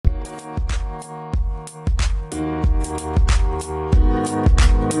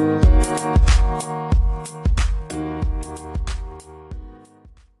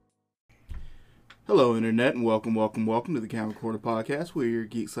Internet, and welcome to the Camera Corner Podcast. We're your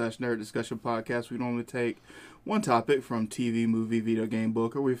geek/nerd discussion podcast. We normally take one topic from TV, movie, video game,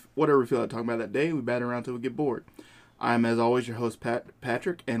 book, or whatever we feel like talking about that day. We bat around until we get bored. I'm, as always, your host,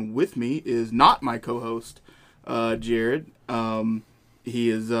 Patrick, and with me is not my co-host, Jared. He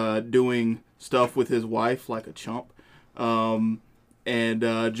is doing stuff with his wife like a chump. And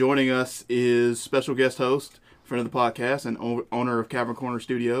joining us is special guest host, friend of the podcast, and owner of Cavern Corner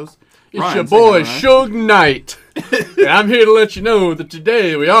Studios. It's Ryan, your boy, Suge Knight. And I'm here to let you know that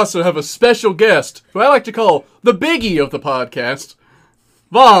today we also have a special guest, who I like to call the biggie of the podcast,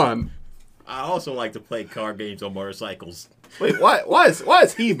 Vaughn. I also like to play card games on motorcycles. Wait, why is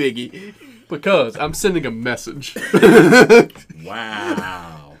he Biggie? Because I'm sending a message.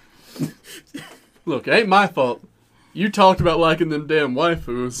 Wow. Look, it ain't my fault. You talked about liking them damn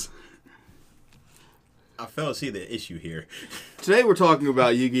waifus. I fail to see the issue here. Today we're talking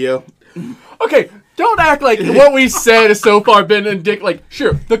about Yu-Gi-Oh! Okay, don't act like what we said has so far been indicative. Like,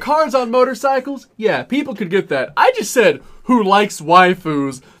 sure, the cards on motorcycles, yeah, people could get that. I just said, who likes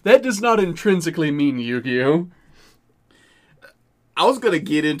waifus? That does not intrinsically mean Yu-Gi-Oh! I was going to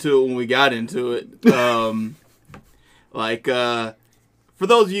get into it when we got into it. For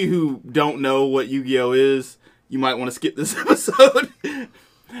those of you who don't know what Yu-Gi-Oh! Is, you might want to skip this episode.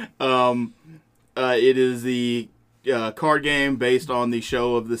 It is the card game based on the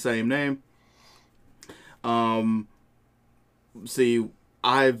show of the same name. See,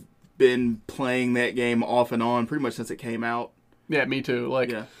 I've been playing that game off and on pretty much since it came out. Yeah, me too.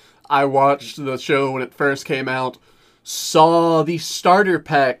 Yeah. I watched the show when it first came out, saw the starter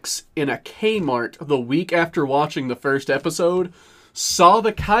packs in a Kmart the week after watching the first episode, saw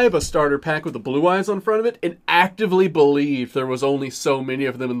the Kaiba starter pack with the blue eyes on front of it, and actively believed there was only so many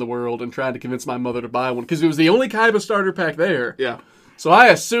of them in the world and tried to convince my mother to buy one because it was the only Kaiba starter pack there. Yeah. So I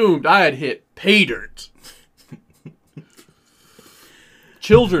assumed I had hit pay dirt.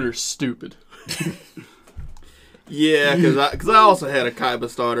 Children are stupid. Yeah, because I also had a Kaiba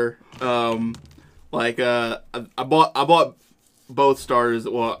starter. I bought both starters.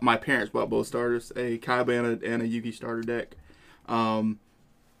 Well, my parents bought both starters, a Kaiba and a Yugi starter deck.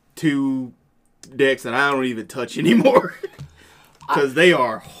 Two decks that I don't even touch anymore because they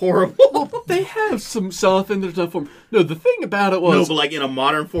are horrible. Well, they have some stuff in their form. No, the thing about it was no, but like in a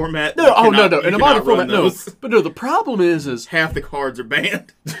modern format. No, in a modern format, no. But no, the problem is half the cards are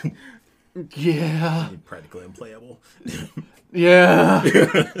banned. Yeah, Practically unplayable.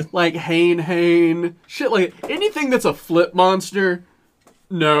 Yeah, like Hane, shit like anything that's a flip monster.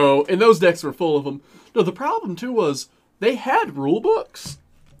 No, and those decks were full of them. No, the problem too was they had rule books.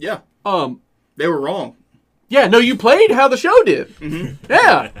 Yeah. They were wrong. Yeah, no, you played how the show did. Mm-hmm.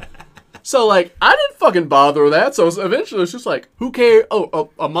 Yeah. So, like, I didn't fucking bother with that, so eventually it's just like, who cares? Oh,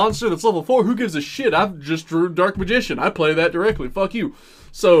 a monster that's level 4, who gives a shit? I just drew Dark Magician. I play that directly. Fuck you.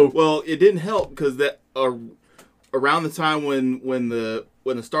 So... Well, it didn't help, because that around the time when the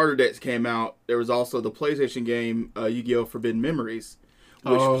starter decks came out, there was also the PlayStation game, Yu-Gi-Oh! Forbidden Memories,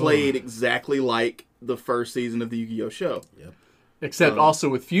 which played exactly like the first season of the Yu-Gi-Oh! Show. Yep. Except also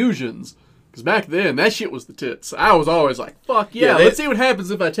with fusions. Because back then, that shit was the tits. I was always like, fuck yeah, let's see what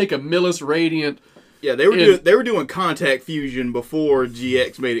happens if I take a Millis Radiant. Yeah, they were doing contact fusion before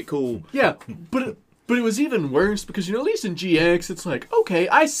GX made it cool. Yeah, but it was even worse because, at least in GX, it's like, okay,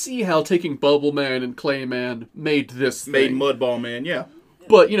 I see how taking Bubble Man and Clay Man made this thing. Made Mudball Man, yeah.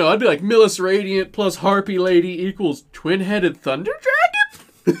 But, I'd be like, Millis Radiant plus Harpy Lady equals Twin-Headed Thunder Dragon?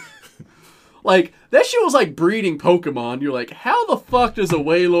 Like, that shit was like breeding Pokemon. You're like, how the fuck does a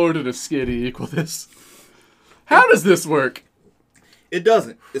Wailord and a Skitty equal this? How does this work? It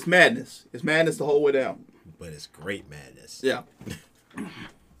doesn't. It's madness. It's madness the whole way down. But it's great madness. Yeah.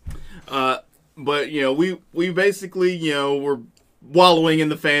 But, we basically, were wallowing in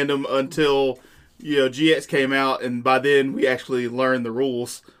the fandom until, GX came out, and by then we actually learned the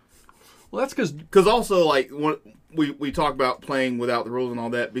rules. Well, that's because... Because also, like, we talk about playing without the rules and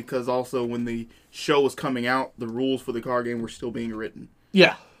all that, because also when the show was coming out, the rules for the card game were still being written.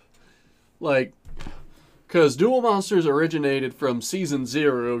 Yeah. Like, because Duel Monsters originated from Season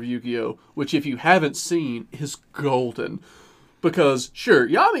 0 of Yu-Gi-Oh!, which if you haven't seen, is golden. Because, sure,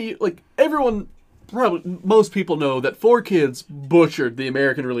 Yami, like, everyone, probably, most people know that 4Kids butchered the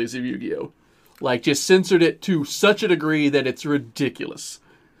American release of Yu-Gi-Oh! Like, just censored it to such a degree that it's ridiculous.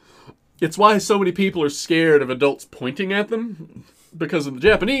 It's why so many people are scared of adults pointing at them. Because in the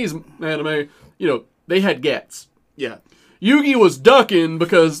Japanese anime, they had gats. Yeah. Yugi was ducking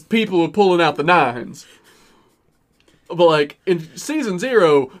because people were pulling out the nines. But, like, in Season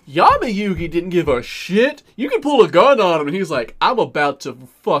 0, Yami-Yugi didn't give a shit. You can pull a gun on him, and he's like, I'm about to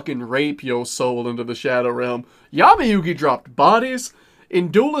fucking rape your soul into the Shadow Realm. Yami-Yugi dropped bodies. In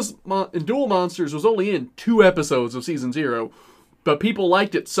Duel Monsters was only in 2 episodes of Season 0, but people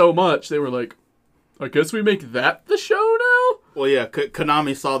liked it so much, they were like, I guess we make that the show now? Well, yeah,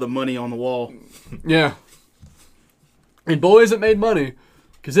 Konami saw the money on the wall. Yeah. And boys, it made money,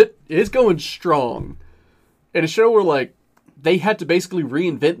 because it is going strong. And a show where, like, they had to basically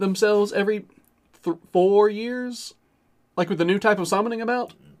reinvent themselves every 4 years, like with a new type of summoning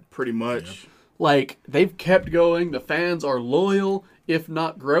about. Pretty much. Yeah. Like, they've kept going. The fans are loyal, if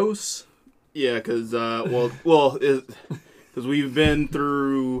not gross. Yeah, because, because we've been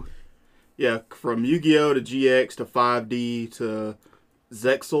through, from Yu-Gi-Oh! To GX to 5D to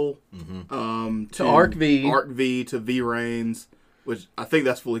Zexal, To Arc V. Arc V to V-Reigns, which I think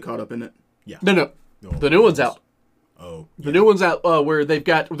that's fully caught up in it. Yeah. No. The new one's out. Oh. The new one's out where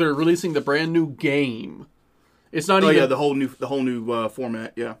they're releasing the brand new game. It's not even... yeah, the whole new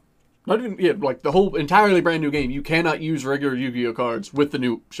format, yeah. Not even, like the whole entirely brand new game. You cannot use regular Yu-Gi-Oh cards with the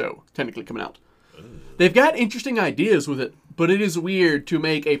new show technically coming out. They've got interesting ideas with it, but it is weird to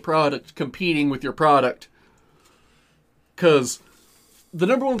make a product competing with your product. Because the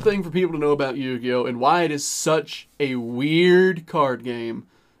number one thing for people to know about Yu-Gi-Oh! And why it is such a weird card game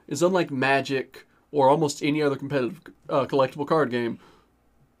is unlike Magic or almost any other competitive collectible card game,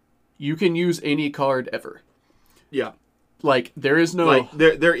 you can use any card ever. Yeah. Like, there is no... Like,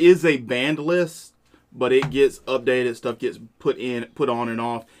 there is a banned list, but it gets updated, stuff gets put on and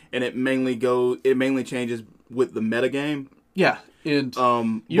off, and it mainly changes with the metagame. Yeah, and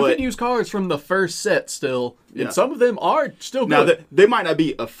you can use cards from the first set still, and some of them are still good. Now, they might not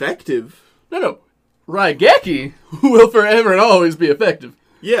be effective. No. Raigeki will forever and always be effective.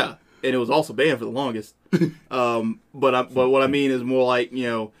 Yeah, and it was also banned for the longest. But what I mean is more like,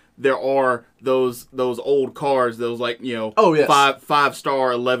 there are those old cards, those like, oh, yes. 5-star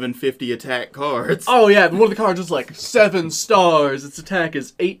 1150 attack cards. Oh yeah, one of the cards is like 7 stars. Its attack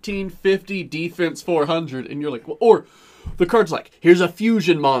is 1850, defense 400, and you're like, well, or the card's like, here's a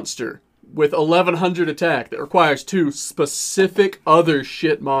fusion monster with 1100 attack that requires 2 specific other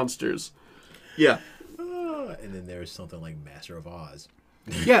shit monsters. Yeah. And then there's something like Master of Oz.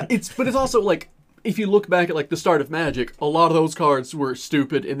 Yeah, but it's also like, if you look back at like the start of Magic, a lot of those cards were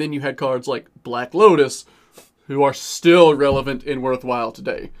stupid, and then you had cards like Black Lotus, who are still relevant and worthwhile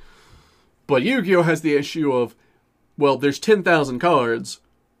today. But Yu-Gi-Oh! Has the issue of, well, there's 10,000 cards,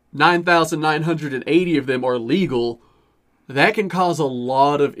 9,980 of them are legal. That can cause a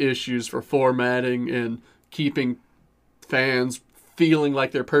lot of issues for formatting and keeping fans feeling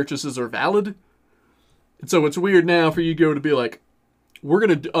like their purchases are valid. And so it's weird now for Yu-Gi-Oh! To be like, we're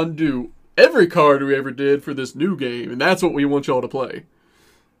going to undo every card we ever did for this new game, and that's what we want y'all to play.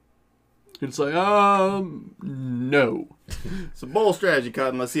 It's like, no. It's a bold strategy,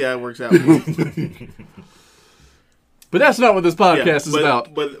 Cotton. Let's see how it works out. But that's not what this podcast is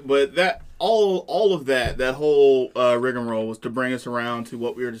about. But that all of that whole rigmarole was to bring us around to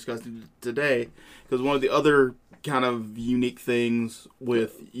what we were discussing today. Because one of the other kind of unique things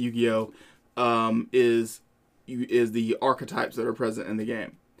with Yu-Gi-Oh! Is the archetypes that are present in the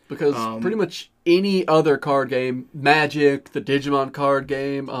game. Because pretty much any other card game, Magic, the Digimon card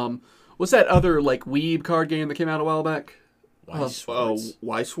game, what's that other like Weeb card game that came out a while back? Weiss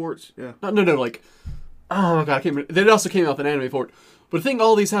Schwartz? Yeah. No, like, oh god, I can't remember. They also came out with an anime for it. But the thing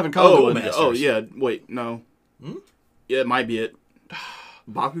all these have in common... yeah, wait, no. Yeah, it might be it.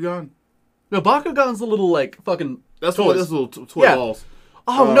 Bakugan? No, Bakugan's the little, like, fucking That's toys. what those little toy balls.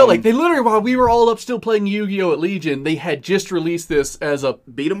 Oh, no, like, they literally, while we were all up still playing Yu-Gi-Oh! At Legion, they had just released this as a...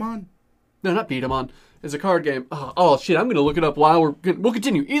 Beat 'em on? No, not Beat 'em on. As a card game. Oh, shit, I'm going to look it up while we'll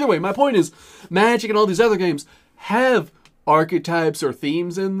continue. Either way, my point is, Magic and all these other games have archetypes or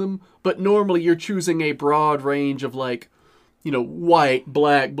themes in them, but normally you're choosing a broad range of, like, white,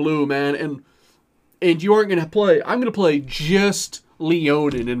 black, blue, man, and you aren't going to play... I'm going to play just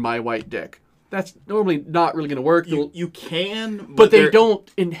Leonin in my white deck. That's normally not really going to work. You can, but they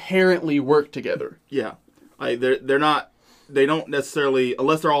don't inherently work together. Yeah, like they're not. They don't necessarily,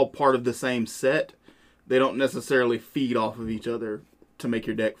 unless they're all part of the same set. They don't necessarily feed off of each other to make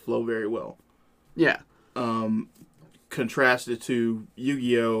your deck flow very well. Yeah. Contrasted to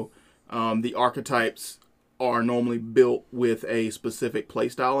Yu-Gi-Oh, the archetypes are normally built with a specific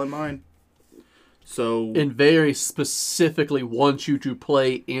playstyle in mind. So and very specifically want you to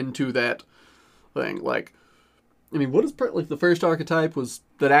play into that thing. Like, I mean, what is like the first archetype was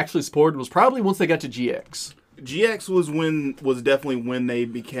that actually supported was probably once they got to GX. GX was definitely when they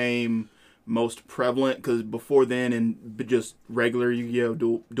became most prevalent, because before then, in just regular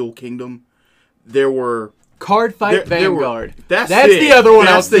Yu-Gi-Oh! Dual Kingdom, there were Card Fight Vanguard. That's the other one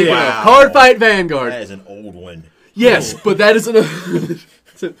I was thinking of. Card Fight Vanguard. That is an old one. Yes, but that is another.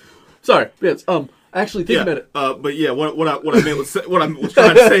 Sorry, Vince. Actually, think about it. But yeah, what I meant was what I was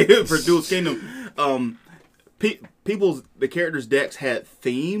trying to say for Dual Kingdom. The characters' decks had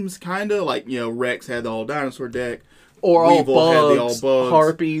themes, kind of like Rex had the all dinosaur deck, or Weevil all bugs, had the all bugs,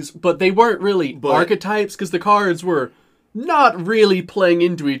 harpies, but they weren't really archetypes because the cards were not really playing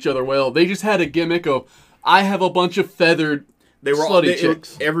into each other well. They just had a gimmick of I have a bunch of feathered. They were slutty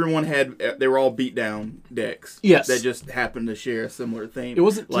chicks. They were all beat down decks. Yes, that just happened to share a similar theme. It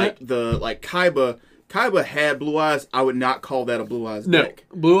wasn't like Kaiba. Kaiba had Blue Eyes. I would not call that a Blue Eyes deck.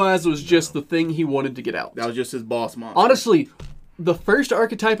 Blue Eyes was just the thing he wanted to get out. That was just his boss monster. Honestly, the first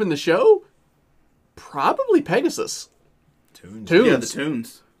archetype in the show, probably Pegasus. Toons. Yeah, the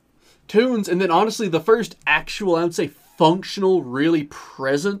Toons. Toons, and then honestly, the first actual, I would say, functional, really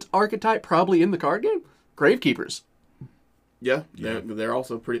present archetype, probably in the card game, Gravekeepers. Yeah, they're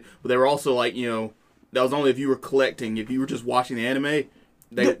also pretty. But they were also like that was only if you were collecting. If you were just watching the anime.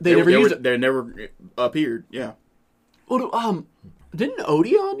 They never appeared. Yeah. Oh, didn't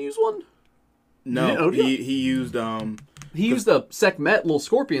Odeon use one? No, he used He used the Sekhmet little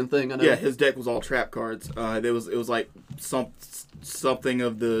scorpion thing. I know. Yeah, his deck was all trap cards. It was like something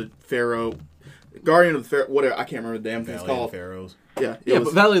of the Pharaoh, Guardian of the Pharaoh. Whatever, I can't remember the damn thing it's called. Pharaohs. Yeah,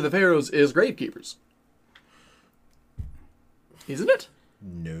 but Valley of the Pharaohs is Gravekeepers, isn't it?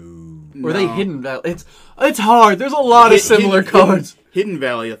 No. Or are they Hidden Valley? It's hard. There's a lot of similar cards. Hidden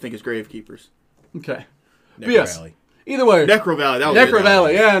Valley, I think, is Gravekeepers. Okay. Necro Valley. Either way. Necro Valley. That was Necro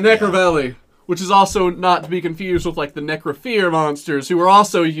Valley. Yeah, Necro Valley. Which is also not to be confused with like the Necrofear monsters who were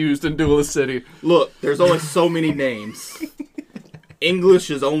also used in Duelist City. Look, there's only so many names. English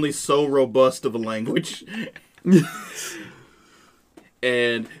is only so robust of a language.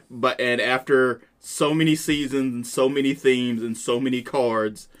 and after so many seasons and so many themes and so many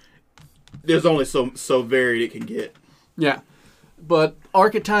cards, there's only so varied it can get. Yeah. But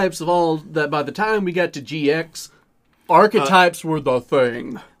archetypes of all that, by the time we got to GX, archetypes were the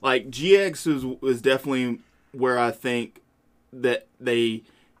thing. Like, GX was definitely where I think that they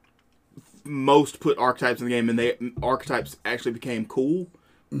most put archetypes in the game, and archetypes actually became cool,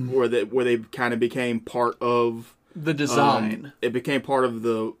 where they kind of became part of the design. It became part of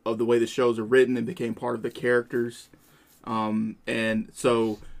the way the shows are written. It became part of the characters, and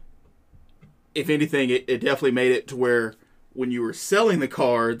so if anything, it definitely made it to where when you were selling the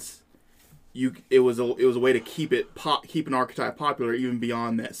cards, it was a way to keep an archetype popular even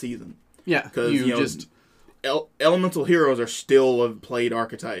beyond that season. Yeah, because elemental heroes are still a played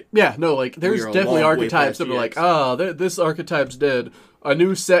archetype. Yeah, no, like there's definitely archetypes that are like, this archetype's dead. A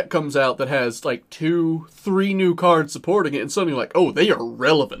new set comes out that has like 2-3 new cards supporting it, and suddenly you're like, oh, they are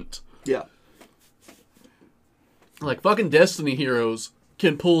relevant. Yeah, like fucking Destiny heroes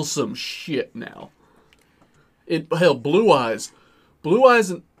can pull some shit now. Hell, Blue Eyes. Blue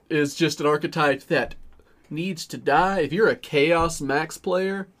Eyes is just an archetype that needs to die. If you're a Chaos Max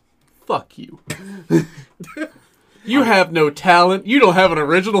player, fuck you. You have no talent. You don't have an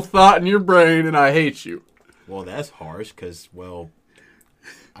original thought in your brain, and I hate you. Well, that's harsh, because,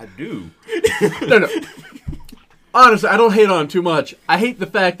 I do. No. Honestly, I don't hate on him too much. I hate the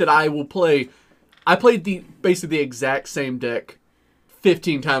fact that I played basically the exact same deck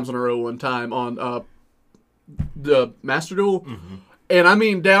 15 times in a row one time on the Master Duel. Mm-hmm. And I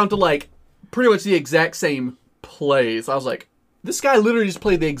mean down to like pretty much the exact same plays. I was like, this guy literally just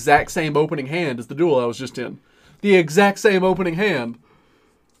played the exact same opening hand as the duel I was just in. The exact same opening hand.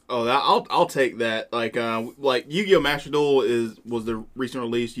 Oh, I'll take that. Like Yu-Gi-Oh! Master Duel was the recent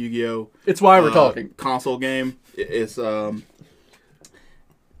release Yu-Gi-Oh! It's why we're talking console game. It's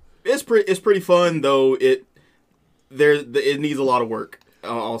pretty fun, though. It needs a lot of work.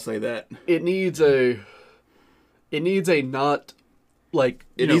 I'll say that. It needs a not like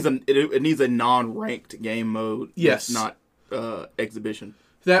it needs a non-ranked game mode. Yes, not exhibition.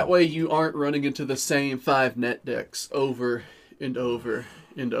 That way you aren't running into the same 5 net decks over and over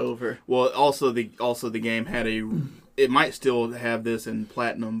and over. Well, also the game had it might still have this in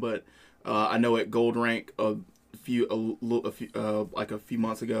platinum, but I know at gold rank a few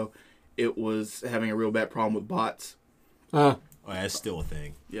months ago, it was having a real bad problem with bots. Oh, that's still a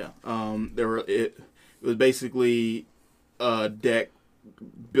thing. Yeah. It was basically a deck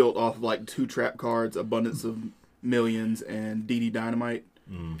built off of like 2 trap cards, Abundance of Millions, and DD Dynamite.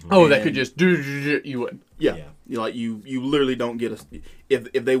 Mm-hmm. Oh, that could just do you would. Yeah. You literally don't get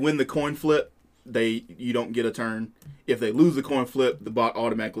if they win the coin flip, you don't get a turn. If they lose the coin flip, the bot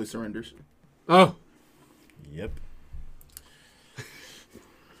automatically surrenders. Oh, Yep.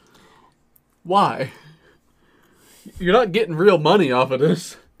 why? You're not getting real money off of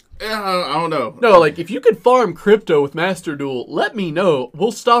this. I don't know. No, like, if you could farm crypto with Master Duel, let me know.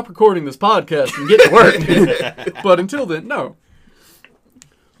 We'll stop recording this podcast and get to work. But until then, no.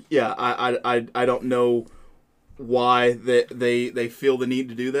 Yeah, I don't know why they feel the need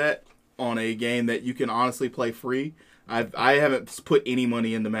to do that on a game that you can honestly play free. I haven't put any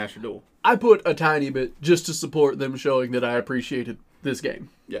money into Master Duel. I put a tiny bit just to support them showing that I appreciated this game.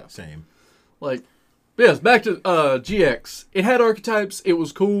 Yeah. Same. Like, yes, back to GX. It had archetypes. It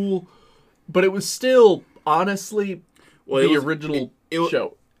was cool. But it was still, honestly, original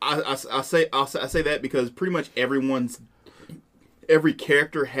show. I say that because pretty much every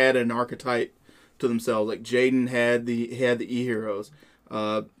character had an archetype to themselves. Like Jaden had the E-Heroes.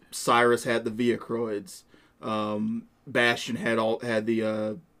 Cyrus had the Viacroids. Bastion had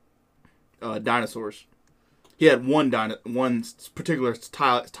the dinosaurs. He had one particular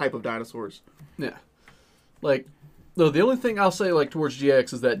type of dinosaurs. Yeah. Like, no, the only thing I'll say, like, towards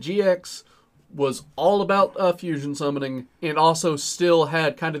GX is that GX was all about fusion summoning and also still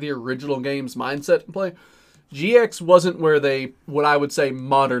had kind of the original game's mindset in play. GX wasn't where they, what I would say,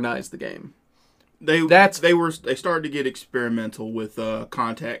 modernized the game. They started to get experimental with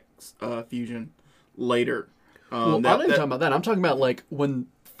contact fusion later. Well, I'm not even talking about that. I'm talking about, like, when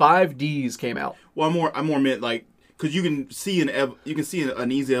 5Ds came out. Well, I more meant, like, because you can see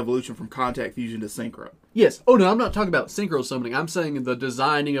an easy evolution from contact fusion to synchro. Yes. Oh, no, I'm not talking about synchro summoning. I'm saying the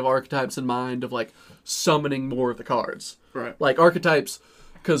designing of archetypes in mind of, like, summoning more of the cards. Right. Like, archetypes,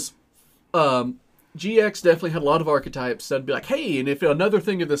 because GX definitely had a lot of archetypes that'd be like, hey, and if another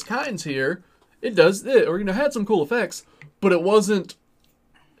thing of this kind's here, it does this, or, had some cool effects, but it wasn't...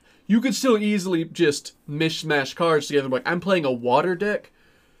 You could still easily just mishmash cards together. Like, I'm playing a water deck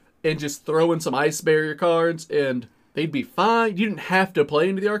and just throw in some ice barrier cards, and they'd be fine. You didn't have to play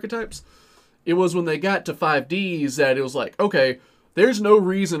into the archetypes. It was when they got to 5Ds that it was like, okay, there's no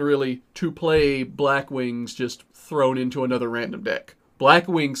reason really to play Black Wings just thrown into another random deck. Black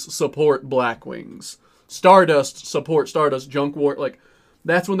Wings support Black Wings. Stardust support Stardust. Junk War, like,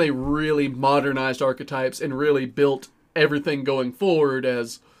 that's when they really modernized archetypes and really built everything going forward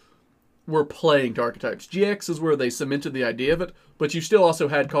as we're playing to archetypes. GX is where they cemented the idea of it, but you still also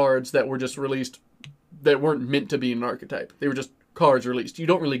had cards that were just released that weren't meant to be an archetype. They were just cards released. You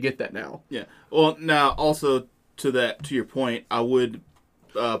don't really get that now. Yeah. Well, now also to your point, I would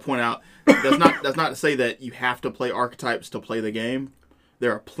point out that's not to say that you have to play archetypes to play the game.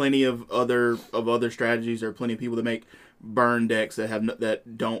 There are plenty of other strategies. There are plenty of people that make burn decks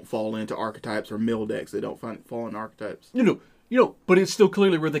that don't fall into archetypes, or mill decks that don't fall into archetypes. But it's still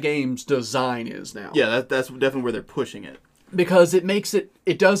clearly where the game's design is now. Yeah, that's definitely where they're pushing it. Because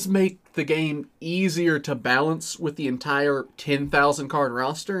it does make the game easier to balance with the entire 10,000 card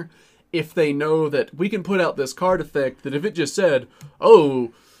roster if they know that we can put out this card effect that if it just said,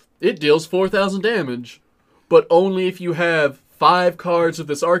 oh, it deals 4,000 damage, but only if you have 5 cards of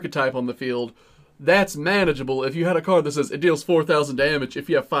this archetype on the field, that's manageable. If you had a card that says it deals 4,000 damage if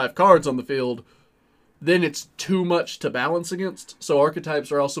you have 5 cards on the field, then it's too much to balance against. So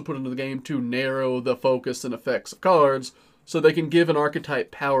archetypes are also put into the game to narrow the focus and effects of cards, so they can give an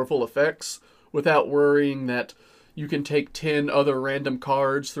archetype powerful effects without worrying that you can take 10 other random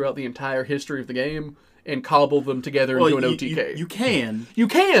cards throughout the entire history of the game and cobble them together into an OTK. You can. You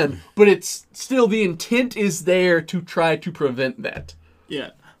can, but it's still, the intent is there to try to prevent that.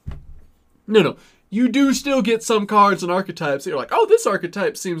 Yeah. No. You do still get some cards and archetypes that you're like, oh, this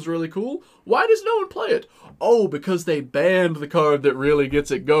archetype seems really cool. Why does no one play it? Oh, because they banned the card that really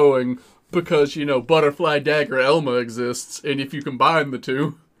gets it going because, Butterfly Dagger Elma exists, and if you combine the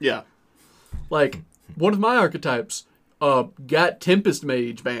two. Yeah. Like, one of my archetypes got Tempest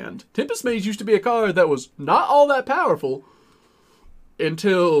Mage banned. Tempest Mage used to be a card that was not all that powerful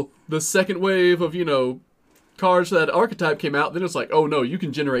until the second wave of, cards for that archetype came out. Then it's like, oh no, you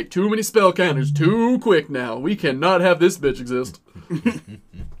can generate too many spell counters too quick now. We cannot have this bitch exist.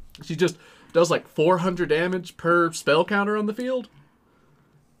 She just does like 400 damage per spell counter on the field.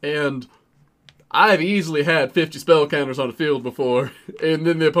 And I've easily had 50 spell counters on the field before. And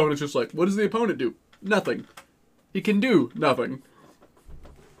then the opponent's just like, what does the opponent do? Nothing. He can do nothing.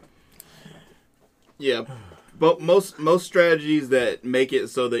 Yeah. But most strategies that make it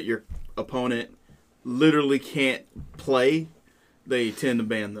so that your opponent literally can't play, they tend to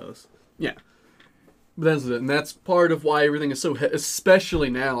ban those. Yeah. That's it. And that's part of why everything is so, especially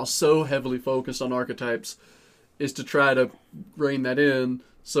now, so heavily focused on archetypes, is to try to rein that in.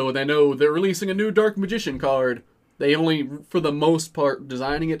 So they know they're releasing a new Dark Magician card. They only, for the most part,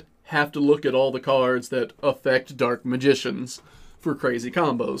 designing it have to look at all the cards that affect Dark Magicians for crazy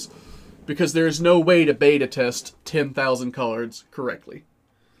combos. Because there's no way to beta test 10,000 cards correctly.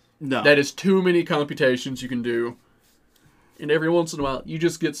 No. That is too many computations you can do. And every once in a while, you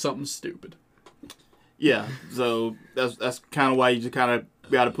just get something stupid. Yeah, so that's kind of why you just kind of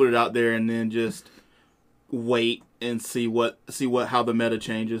got to put it out there and then just wait and see how the meta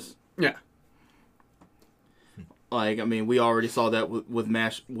changes. Yeah. Like, I mean, we already saw that with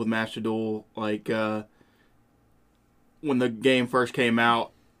Master Duel. Like, when the game first came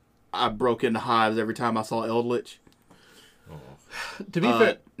out, I broke into hives every time I saw Eldritch. To be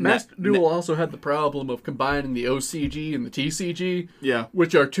fair, Master Duel also had the problem of combining the OCG and the TCG, Yeah.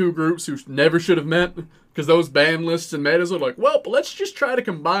 which are two groups who never should have met, because those ban lists and metas are like, well, let's just try to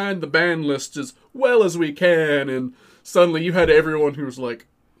combine the ban lists as well as we can, and suddenly you had everyone who was like,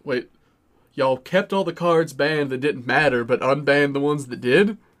 wait, y'all kept all the cards banned that didn't matter, but unbanned the ones that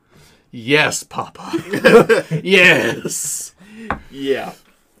did? Yes, Papa. Yes. Yeah.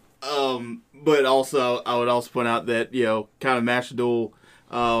 But also, I would also point out that, kind of Master Duel,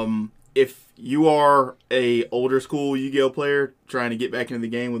 if you are a older school Yu-Gi-Oh player trying to get back into the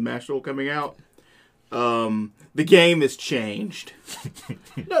game with Master Duel coming out, the game has changed.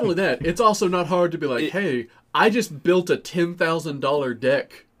 Not only that, it's also not hard to be like, hey, I just built a $10,000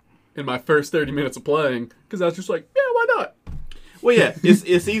 deck in my first 30 minutes of playing, because I was just like, yeah, why not? Well, yeah,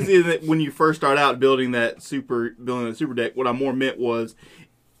 it's easy that when you first start out building that super deck. What I more meant was,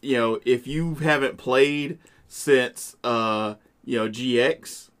 if you haven't played since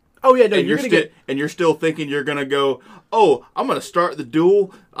GX, Oh yeah, no, and you're still thinking you're gonna go, oh, I'm gonna start the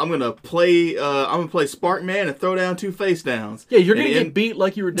duel. I'm gonna play Sparkman and throw down 2 face downs. Yeah, you're gonna get beat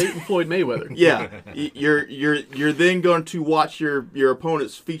like you were dating Floyd Mayweather. Yeah, you're then going to watch your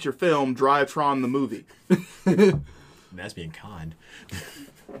opponent's feature film, Drivetron the movie. That's being kind.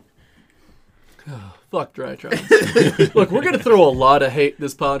 Fuck Drytron. Look, we're going to throw a lot of hate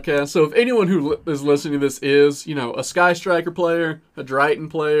this podcast, so if anyone who is listening to this is, a Sky Striker player, a Dryton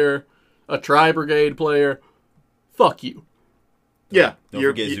player, a Tri Brigade player, fuck you. Yeah. Don't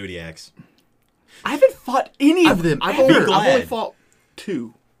forget Zodiacs. I haven't fought any of them I've ever. only fought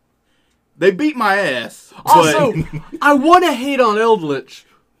 2. They beat my ass. Also, I want to hate on Eldritch,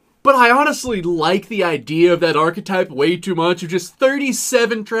 but I honestly like the idea of that archetype way too much. Of just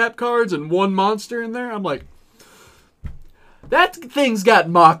 37 trap cards and 1 monster in there. I'm like, that thing's got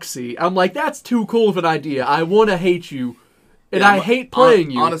moxie. I'm like, that's too cool of an idea. I want to hate you, and I hate playing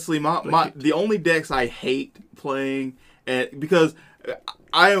you. Honestly, the only decks I hate playing, because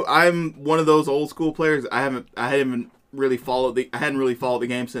I'm one of those old school players. I hadn't really followed the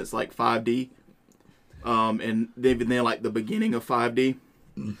game since like 5D, and even then like the beginning of 5D.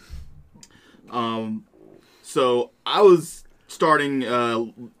 So I was starting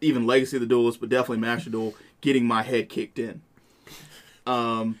even Legacy of the Duelist, but definitely Master Duel, getting my head kicked in.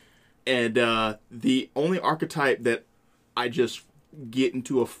 And the only archetype that I just get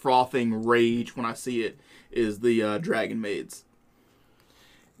into a frothing rage when I see it is the Dragon Maids.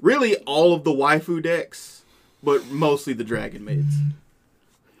 Really, all of the waifu decks, but mostly the Dragon Maids.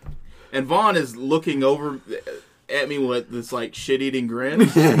 And Vaughn is looking over at me with this like shit-eating grin.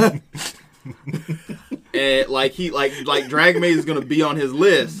 And like Dragon Maid is gonna be on his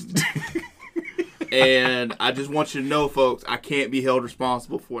list. And I just want you to know, folks, I can't be held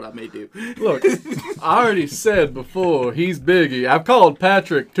responsible for what I may do. Look, I already said before, he's Biggie. I've called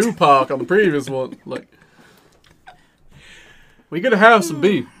Patrick Tupac on the previous one. Like, we gotta have some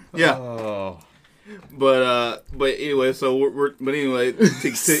beef. Yeah. Oh. But anyway, so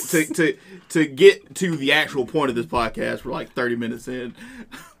to get to the actual point of this podcast, we're like 30 minutes in.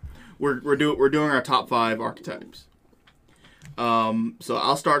 We're doing our top 5 archetypes. So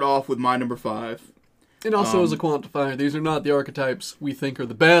I'll start off with my number 5. And also as a quantifier, these are not the archetypes we think are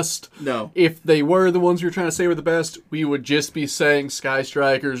the best. No. If they were the ones we were trying to say were the best, we would just be saying Sky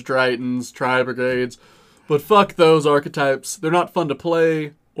Strikers, Drytons, Tri Brigades. But fuck those archetypes. They're not fun to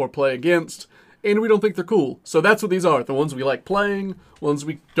play or play against, and we don't think they're cool. So that's what these are. The ones we like playing, ones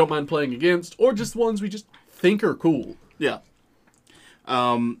we don't mind playing against, or just ones we just think are cool. Yeah.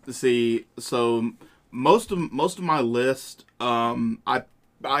 Let's see. So most of my list, I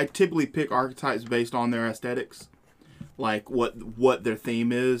typically pick archetypes based on their aesthetics, like what their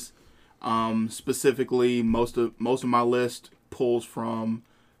theme is. Specifically, most of my list pulls from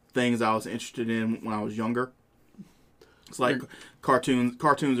things I was interested in when I was younger. It's like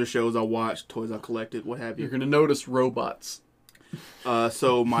cartoons or shows I watched, toys I collected, what have you. You're gonna notice robots.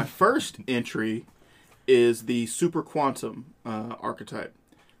 So my first entry is the Super Quantum archetype.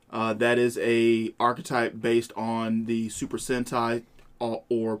 That is a archetype based on the Super Sentai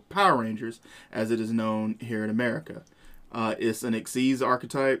or Power Rangers, as it is known here in America. It's an Xyz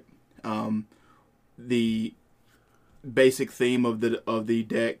archetype. The basic theme of the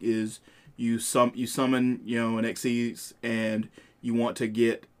deck is you summon an Xyz, and you want to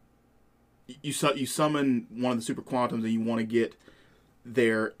get you summon one of the super quantums, and you want to get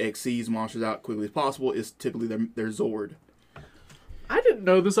their Xyz monsters out quickly as possible. Is typically their Zord. I didn't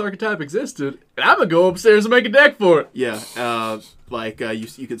know this archetype existed, and I'm gonna go upstairs and make a deck for it. Yeah, you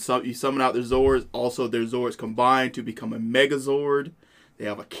summon out their Zords. Also, their Zords combine to become a Megazord. They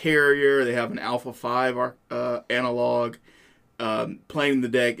have a carrier. They have an Alpha 5 analog. Playing the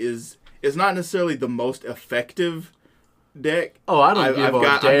deck is not necessarily the most effective deck. Oh, I don't give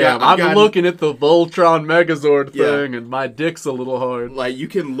a damn. I'm looking at the Voltron Megazord thing, and my dick's a little hard. Like, you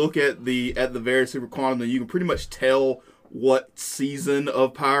can look at the various Super Quantum, and you can pretty much tell what season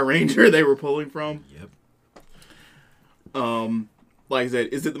of Power Ranger they were pulling from. Yep. Like I said,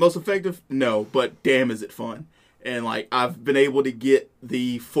 is it the most effective? No, but damn, is it fun. And, like, I've been able to get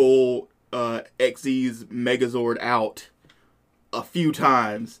the full Xyz Megazord out a few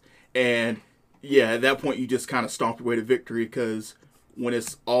times. And, yeah, at that point, you just kind of stomped your way to victory, because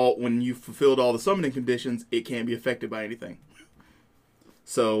when you've fulfilled all the summoning conditions, it can't be affected by anything.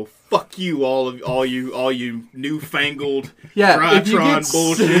 So, fuck you, all you newfangled Tritron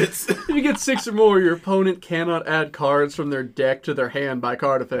bullshits. If you get 6 or more, your opponent cannot add cards from their deck to their hand by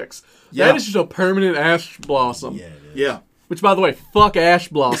card effects. Yeah. That is just a permanent Ash Blossom. Yeah, it is. Yeah. Which, by the way, fuck Ash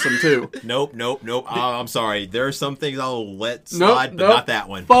Blossom, too. Nope. I'm sorry. There are some things I'll let slide, but not that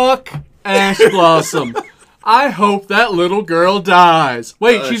one. Fuck Ash Blossom. I hope that little girl dies.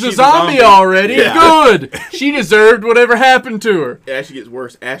 Wait, she's a zombie already? Yeah. Good! She deserved whatever happened to her. It actually gets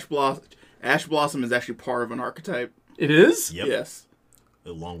worse. Ash Blossom is actually part of an archetype. It is? Yep. Yes.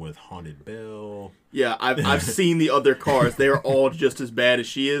 Along with Haunted Bell. Yeah, I've seen the other cards. They are all just as bad as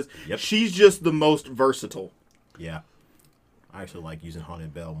she is. Yep. She's just the most versatile. Yeah. I actually like using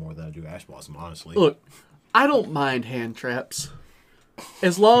Haunted Bell more than I do Ash Blossom, honestly. Look, I don't mind hand traps.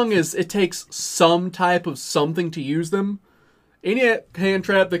 As long as it takes some type of something to use them. Any hand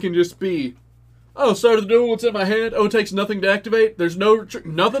trap that can just be, oh, start of the duel, what's in my hand? Oh, it takes nothing to activate? There's no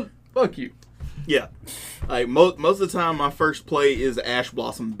nothing? Fuck you. Yeah. Like, most of the time, my first play is Ash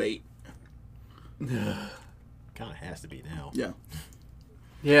Blossom bait. Kind of has to be now. Yeah.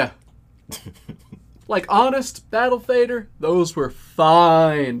 Yeah. Like, honest, Battle Fader, those were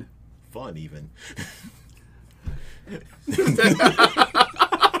fine. Fun, even.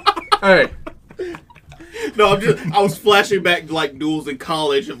 Alright. No, I was flashing back to, like, duels in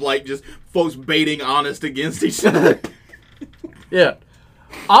college of, like, just folks baiting Honest against each other. Yeah.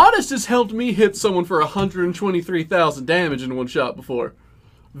 Honest has helped me hit someone for 123,000 damage in one shot before.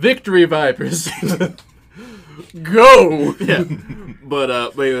 Victory Vipers. Go! Yeah.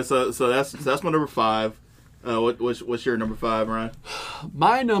 But anyway, so that's my number 5. What's your number 5, Ryan?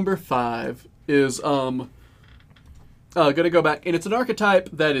 My number 5 is, gonna go back, and it's an archetype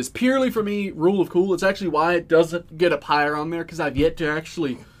that is purely for me rule of cool. It's actually why it doesn't get up higher on there, because I've yet to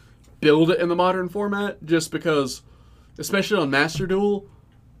actually build it in the modern format, just because, especially on Master Duel,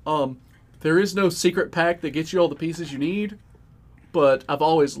 there is no secret pack that gets you all the pieces you need, but I've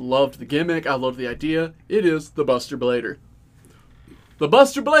always loved the gimmick, I love the idea. It is the Buster Blader. The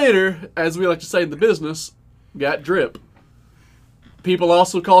Buster Blader, as we like to say in the business, got drip. People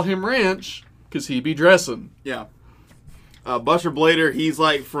also call him Ranch, because he be dressing. Yeah. Buster Blader, he's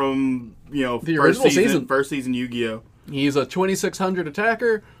like from, the original season. First season Yu-Gi-Oh! He's a 2600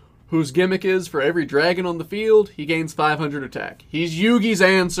 attacker whose gimmick is for every dragon on the field, he gains 500 attack. He's Yugi's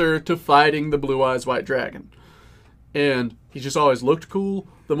answer to fighting the Blue Eyes White Dragon. And he's just always looked cool.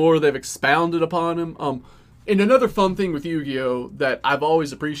 The more they've expounded upon him. And another fun thing with Yu-Gi-Oh! That I've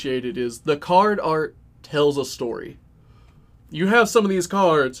always appreciated is the card art tells a story. You have some of these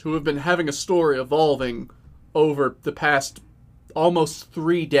cards who have been having a story evolving over the past almost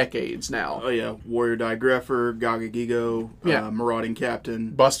 3 decades now. Oh yeah, Warrior Digrapher, Gaga Gigo, Marauding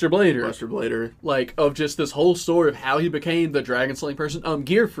Captain, Buster Blader. Like, of just this whole story of how he became the dragon slaying person.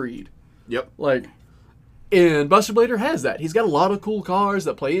 Gearfried. Yep. Like, and Buster Blader has that. He's got a lot of cool cards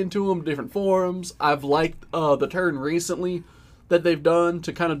that play into him, different forms. I've liked the turn recently that they've done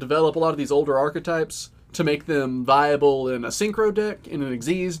to kind of develop a lot of these older archetypes to make them viable in a Synchro deck, in an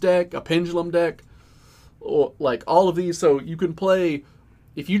Xyz deck, a Pendulum deck. Like, all of these, so you can play,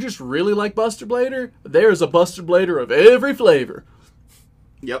 if you just really like Buster Blader, there's a Buster Blader of every flavor.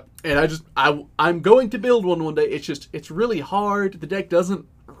 Yep. And I'm going to build one day. It's really hard. The deck doesn't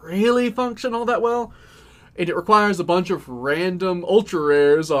really function all that well. And it requires a bunch of random ultra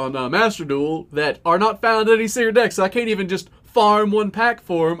rares on Master Duel that are not found in any secret deck, so I can't even just farm one pack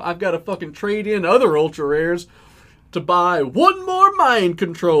for him, I've got to fucking trade in other ultra rares to buy one more mind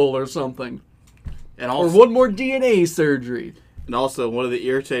control or something. And also, or one more DNA surgery. And also, one of the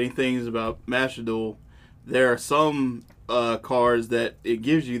irritating things about Master Duel, there are some cards that it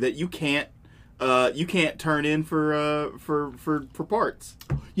gives you that you can't turn in for parts.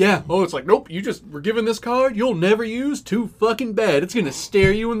 Yeah. Oh, it's like, nope, we're given this card you'll never use. Too fucking bad. It's gonna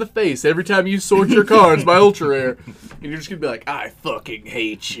stare you in the face every time you sort your cards by ultra rare. And you're just gonna be like, I fucking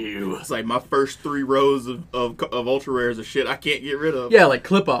hate you. It's like my first 3 rows of ultra rares of shit I can't get rid of. Yeah, like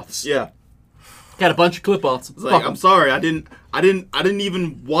clip-offs. Yeah. Got a bunch of clip-offs. It's like, I'm sorry, I didn't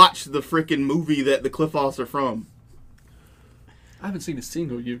even watch the freaking movie that the clip-offs are from. I haven't seen a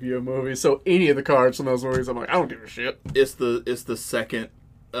single Yu-Gi-Oh movie, so any of the cards from those movies, I'm like, I don't give a shit. It's the second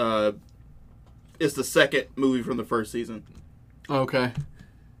movie from the first season. Okay.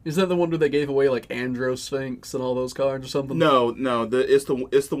 Is that the one where they gave away like Andro Sphinx and all those cards or something? No. It's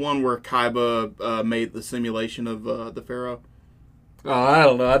the one where Kaiba made the simulation of the Pharaoh. Oh, I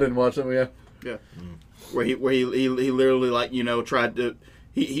don't know. I didn't watch them. Yeah. Yeah. Where he literally tried to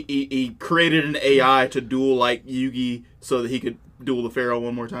he created an AI to duel like Yugi so that he could duel the Pharaoh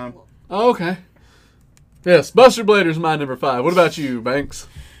one more time. Oh, okay. Yes, Buster Blader's my number 5. What about you, Banks?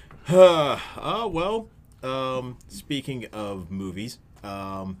 Well, speaking of movies,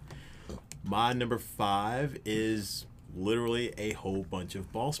 my number 5 is literally a whole bunch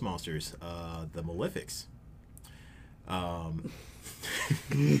of boss monsters, the Malefics. I'm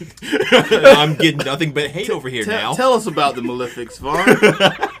getting nothing but hate over here now. Tell us about the Malefics, Vaughn.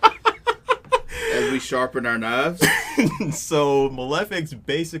 As we sharpen our knives. So, Malefics,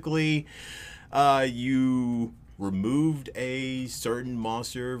 basically, you removed a certain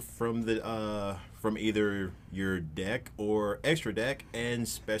monster from from either your deck or extra deck and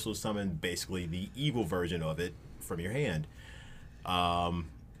special summoned basically the evil version of it from your hand.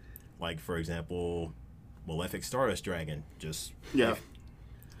 Like, for example, Malefic Stardust Dragon. Just yeah.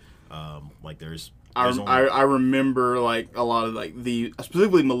 Like there's I remember like a lot of like the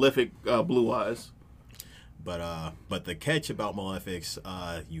specifically Malefic Blue Eyes. But the catch about Malefics,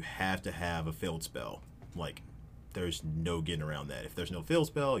 you have to have a field spell. Like there's no getting around that. If there's no field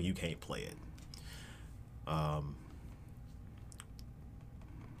spell, you can't play it.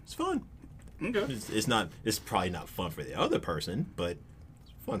 It's fun. Okay. It's probably not fun for the other person, but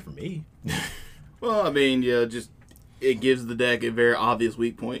it's fun for me. Well, I mean, yeah, just it gives the deck a very obvious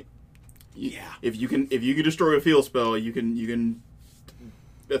weak point. Yeah. If you can destroy a field spell, you can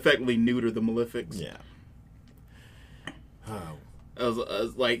effectively neuter the Malefics. Yeah. Oh. I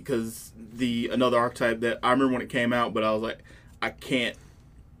was like, because another archetype that I remember when it came out, but I was like, I can't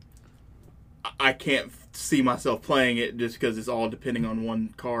see myself playing it just because it's all depending on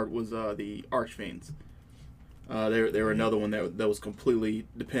one card. Was the Archfiends. They were another one that was completely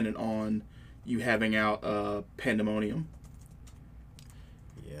dependent on you having out Pandemonium.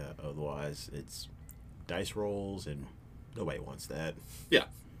 Yeah, otherwise it's dice rolls and nobody wants that. Yeah.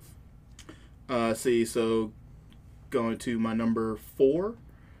 So going to my number 4.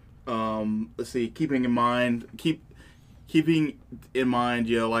 Let's see, keeping in mind, like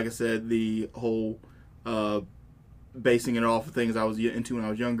I said, the whole basing it off of things I was into when I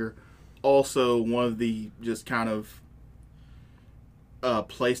was younger. Also, one of the just kind of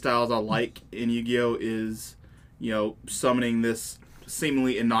play styles I like in Yu-Gi-Oh! Is, summoning this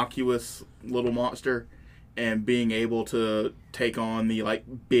seemingly innocuous little monster and being able to take on the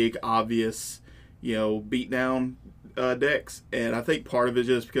big obvious beatdown decks. And I think part of it is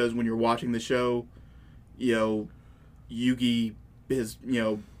just because when you're watching the show, Yugi, his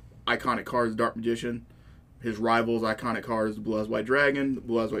iconic card is Dark Magician. His rival's iconic card is the Blue Eyes White Dragon. The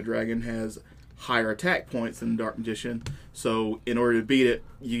Blue Eyes White Dragon has higher attack points than Dark Magician, so in order to beat it,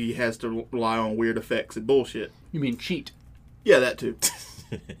 Yugi has to rely on weird effects and bullshit. You mean cheat? Yeah, that too.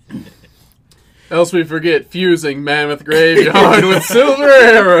 Else we forget fusing Mammoth Graveyard with Silver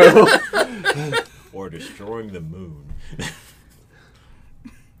Arrow. Or destroying the moon.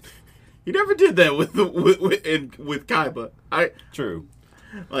 You never did that with Kaiba. True.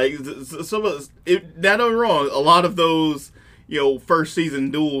 Like some of it. Now don't get me wrong. A lot of those first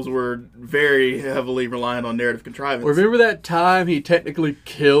season duels were very heavily reliant on narrative contrivance. Remember that time he technically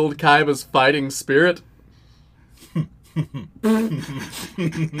killed Kaiba's fighting spirit? Oh,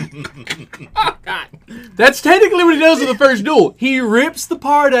 God. That's technically what he does in the first duel. He rips the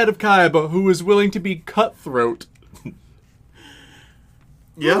part out of Kaiba who is willing to be cutthroat.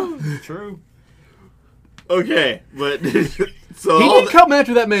 Yeah. True. Okay, but so he didn't come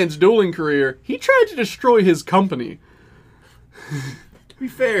after that man's dueling career. He tried to destroy his company. To be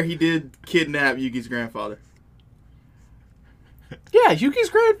fair, he did kidnap Yugi's grandfather. Yeah, Yugi's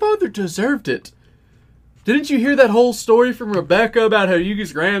grandfather deserved it. Didn't you hear that whole story from Rebecca about how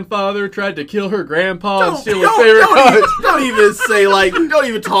Yugi's grandfather tried to kill her grandpa and steal his favorite cards? Don't even say don't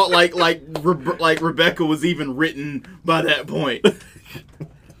even talk like Rebecca was even written by that point.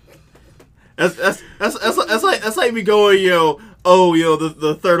 That's like me going,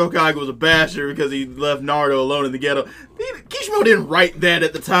 the third Hokage was a bastard because he left Naruto alone in the ghetto. Kishimoto didn't write that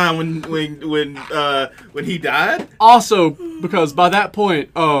at the time when he died. Also, because by that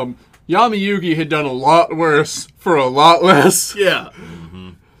point, Yami Yugi had done a lot worse for a lot less. Yeah.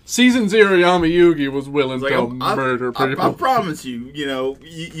 Season 0 Yami Yugi was willing to murder people. I promise you,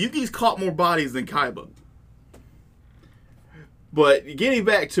 Yugi's caught more bodies than Kaiba. But getting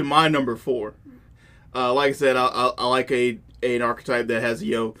back to my number 4, like I said, I like an archetype that has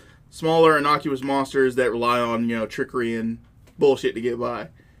smaller innocuous monsters that rely on trickery and bullshit to get by.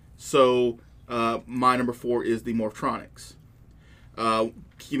 So my number 4 is the Morphtronics.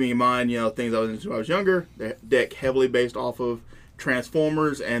 Keeping in mind things I was into when I was younger, the deck heavily based off of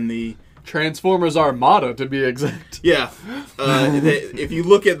Transformers and the Transformers Armada, to be exact. Yeah, if you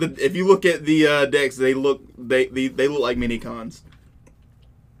look at the decks, they look like mini cons.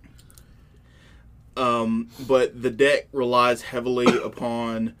 But the deck relies heavily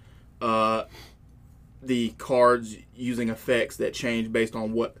upon the cards using effects that change based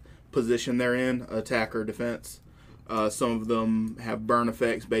on what position they're in, attack or defense. Some of them have burn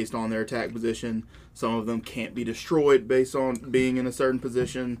effects based on their attack position. Some of them can't be destroyed based on being in a certain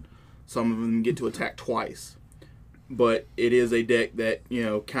position. Some of them get to attack twice. But it is a deck that,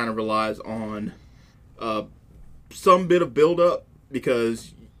 kind of relies on some bit of build-up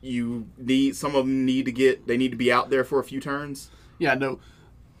because some of them need to be out there for a few turns. Yeah, no.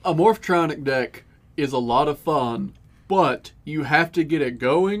 A Morphtronic deck is a lot of fun, but you have to get it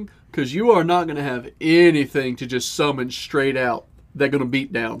going because you are not going to have anything to just summon straight out that's going to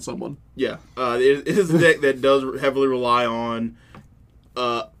beat down someone. Yeah. It is a deck that does heavily rely on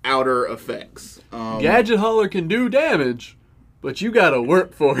outer effects. Gadget Hauler can do damage, but you got to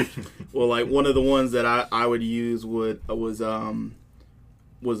work for it. Well, like one of the ones that I would use was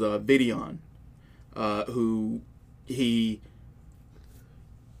Vidion, who he's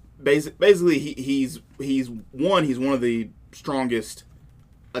one of the strongest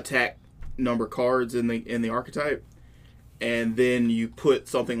attack number cards in the archetype, and then you put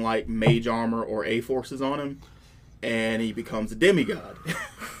something like Mage Armor or A Forces on him, and he becomes a demigod.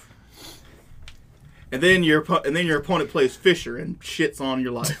 and then your opponent plays Fisher and shits on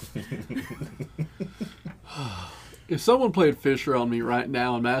your life. If someone played Fisher on me right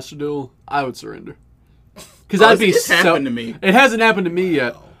now in Master Duel, I would surrender. Because it's happened to me. It hasn't happened to me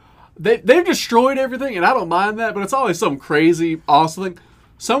yet. They've destroyed everything, and I don't mind that, but it's always some crazy, awesome thing.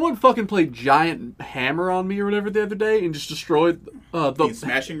 Someone fucking played Giant Hammer on me or whatever the other day and just destroyed the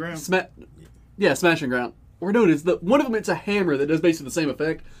Smashing Ground? Smashing Ground. Or no, it's one of them. It's a hammer that does basically the same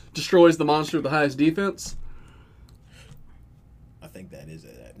effect. Destroys the monster with the highest defense. I think that is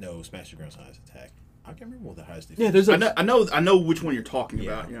it. No, Smashing Ground's highest attack. I can't remember what the highest defense. Yeah, there's I know which one you're talking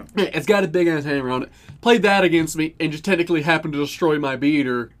about. Yeah, it's got a big ass hammer on it. Played that against me and just technically happened to destroy my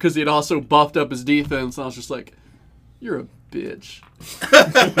beater because he had also buffed up his defense. And I was just like, "You're a bitch.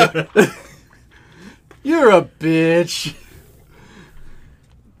 You're a bitch."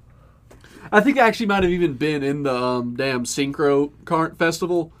 I think I actually might have even been in the damn Synchro Cart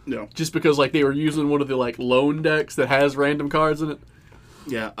Festival. No. Just because they were using one of the loan decks that has random cards in it.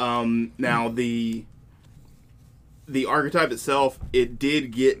 Yeah. Now the archetype itself, it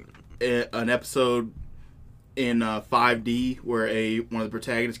did get an episode in 5D where one of the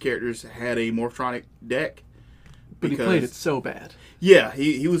protagonist characters had a Morphtronic deck. But he played it so bad. Yeah,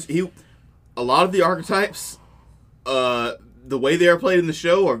 he a lot of the archetypes, the way they are played in the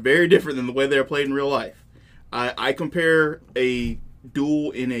show are very different than the way they are played in real life. I compare a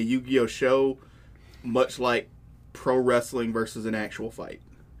duel in a Yu-Gi-Oh show much like pro wrestling versus an actual fight.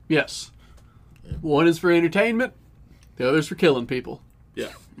 Yes. One is for entertainment, the other's for killing people.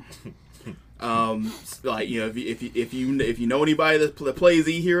 Yeah. If you know anybody that plays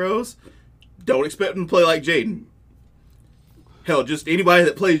E-Heroes, don't expect them to play like Jaden. Hell, just anybody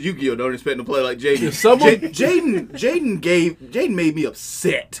that plays Yu-Gi-Oh! Don't expect them to play like Jaden. Jaden made me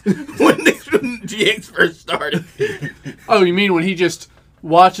upset when GX first started. Oh, you mean when he just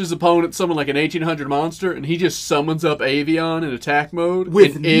watches his opponent summon like an 1800 monster and he just summons up Avion in attack mode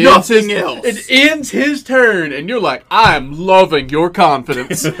with nothing else? It ends his turn, and you're like, I'm loving your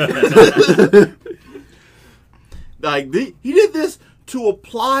confidence. He did this to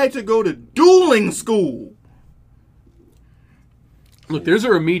apply to go to dueling school. Look, there's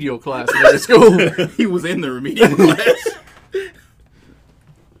a remedial class in every school. He was in the remedial class.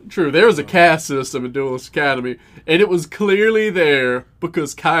 True, there was a caste system in Duelist Academy, and it was clearly there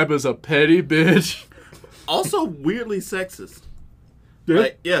because Kaiba's a petty bitch. Also, weirdly sexist.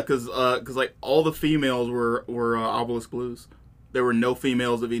 Yeah. Because like all the females were Obelisk Blues. There were no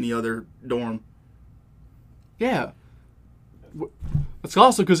females of any other dorm. Yeah. It's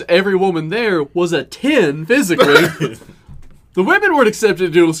also because every woman there was a 10 physically. The women weren't accepted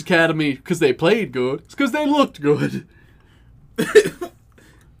at Duelist Academy because they played good. It's because they looked good.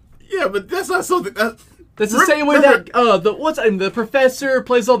 Yeah, but that's not something. That's the same way that the professor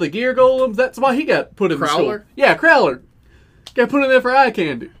plays all the gear golems. That's why he got put in the school. Crowler? Yeah, Crowler. Got put in there for eye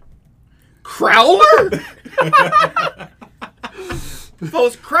candy. Crowler?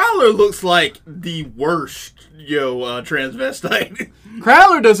 Folks, Crowler looks like the worst, transvestite.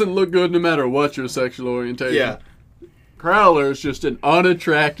 Crowler doesn't look good no matter what your sexual orientation. Yeah. Crowler is just an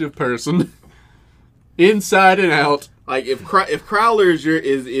unattractive person, inside and out. Like if Crowler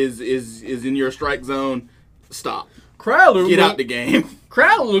is in your strike zone, stop. Crowler Get out the game.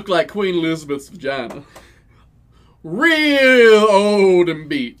 Crowler looked like Queen Elizabeth's vagina. Real old and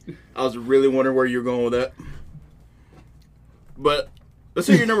beat. I was really wondering where you're going with that. But let's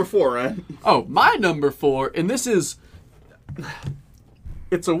say your number 4, Ryan. Oh, my number 4, and this is...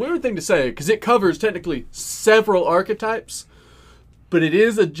 It's a weird thing to say, because it covers technically several archetypes, but it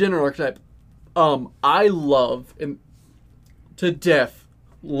is a general archetype. I love, and to death,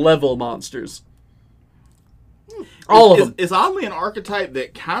 level monsters. All of them. It's oddly an archetype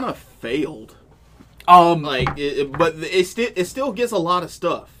that kind of failed. But it still gets a lot of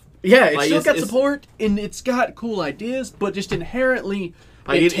stuff. Yeah, it's Like, still got it's- support, and it's got cool ideas, but just inherently,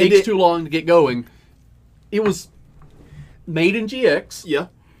 Like, it takes too long to get going. It was made in GX. Yeah.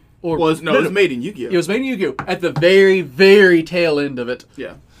 Or, It was made in Yu-Gi-Oh! It was made in Yu-Gi-Oh! At the very, very tail end of it.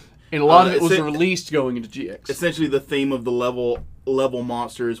 Yeah. And a lot of it was it's- released going into GX. Essentially, the theme of the level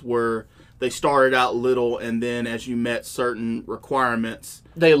monsters were they started out little, and then as you met certain requirements,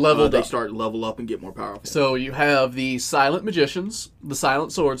 They leveled they up. started to level up and get more powerful. So you have the Silent Magicians, the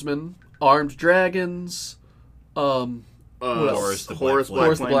Silent Swordsmen, Armed Dragons, what else? Horus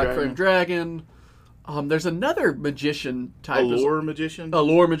Horus the Black Flame Dragon. There's another magician type. Allure Magician.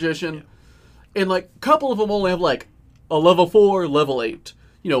 Allure Magician. And like a couple of them only have like a level 4, level 8.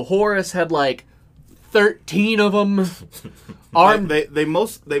 Horus had like 13 of them. Armed.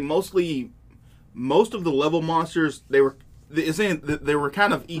 Most of the level monsters they were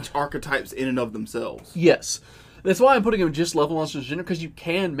kind of each archetypes in and of themselves. Yes. That's why I'm putting them just level monsters in general, because you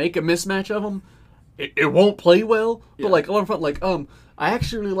can make a mismatch of them. It won't play well, but like a lot of fun. Like I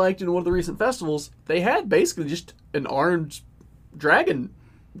actually really liked in one of the recent festivals, they had basically just an armed dragon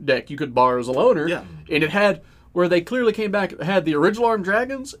deck you could borrow as a loaner. Yeah. And it had, where they clearly came back, it had the original armed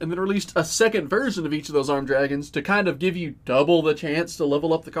dragons, and then released a second version of each of those armed dragons to kind of give you double the chance to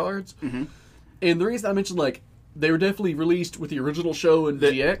level up the cards. Mm-hmm. And the reason I mentioned, like, they were definitely released with the original show in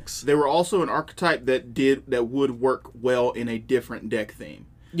GX. They were also an archetype that would work well in a different deck theme.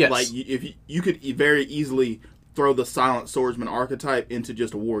 Yes. Like if you could very easily throw the Silent Swordsman archetype into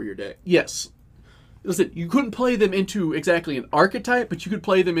just a warrior deck. Yes. Listen, you couldn't play them into exactly an archetype, but you could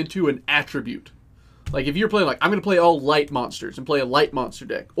play them into an attribute. Like, if you're playing, like, I'm going to play all light monsters and play a light monster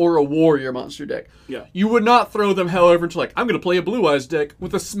deck, or a warrior monster deck. Yeah. You would not throw them, however, into, like, I'm going to play a Blue Eyes deck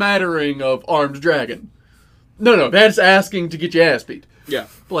with a smattering of Armed Dragon. No, that's asking to get your ass beat. Yeah.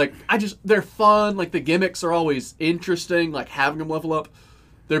 But, like, they're fun. Like, the gimmicks are always interesting, like, having them level up.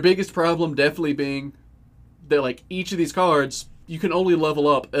 Their biggest problem definitely being that, like, each of these cards, you can only level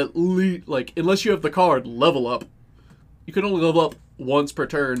up at least, like, unless you have the card level up, you can only level up once per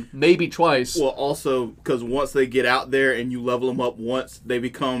turn, maybe twice. Well, also, because once they get out there and you level them up once, they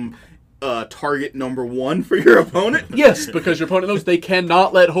become target number 1 for your opponent. Yes, because your opponent knows they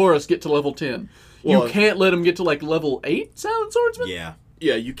cannot let Horus get to level 10. Well, you can't let him get to, like, level 8, Silent Swordsman? Yeah.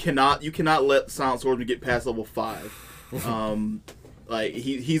 Yeah, you cannot let Silent Swordsman get past level 5. Like,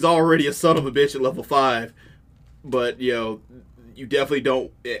 he's already a son of a bitch at level 5, but, you definitely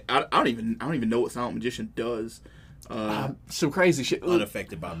don't... I don't even know what Silent Magician does. Some crazy shit.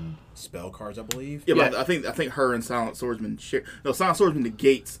 Unaffected by spell cards, I believe. Yeah, but I think her and Silent Swordsman share... No, Silent Swordsman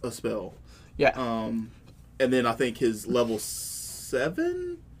negates a spell. Yeah. And then I think his level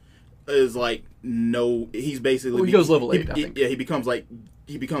 7 is like no... He's basically... Well, he goes level 8, I think. Yeah, he becomes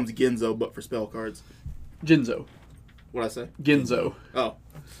Genzo, but for spell cards. Genzo. What'd I say? Genzo. Oh.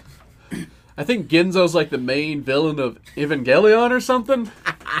 I think Genzo's like the main villain of Evangelion or something.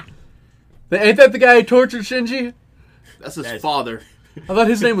 Ain't that the guy who tortured Shinji? That's his father. I thought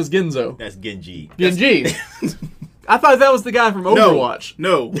his name was Genzo. That's Genji. Genji. I thought that was the guy from Overwatch.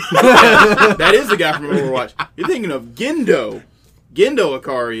 No. That is the guy from Overwatch. You're thinking of Gendo. Gendo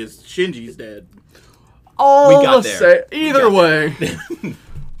Ikari is Shinji's dad. All We got the there. either way.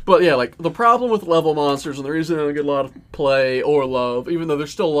 But yeah, like, the problem with level monsters, and the reason they don't get a lot of play or love, even though they're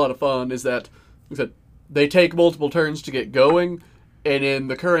still a lot of fun, is that, like I said, they take multiple turns to get going, and in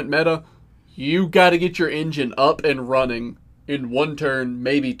the current meta, you gotta get your engine up and running in 1 turn,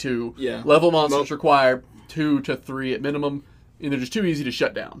 maybe 2. Yeah. Level monsters require 2 to 3 at minimum, and they're just too easy to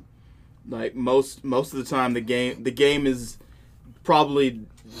shut down. Like most of the time, the game is probably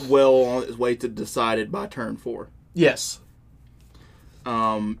well on its way to decided by turn 4. Yes.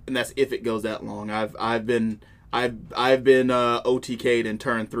 And that's if it goes that long. I've been OTK'd in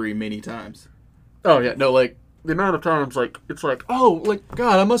turn 3 many times. Oh yeah, no, like, the amount of times, like, it's like, oh, like,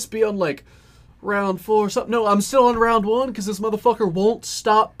 God, I must be on, like, round 4 or something. No, I'm still on round 1 because this motherfucker won't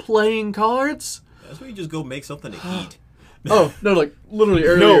stop playing cards. That's where you just go make something to eat. Oh, no, like, literally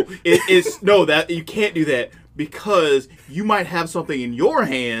earlier. No, it's no, that you can't do that because you might have something in your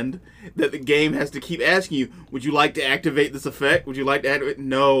hand that the game has to keep asking you, would you like to activate this effect? Would you like to activate?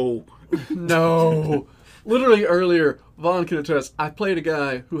 No. No. Literally earlier, Vaughn can attest, I played a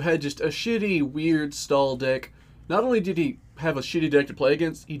guy who had just a shitty, weird stall deck. Not only did he have a shitty deck to play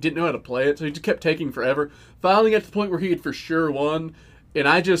against, he didn't know how to play it, so he just kept taking forever. Finally got to the point where he had for sure won, and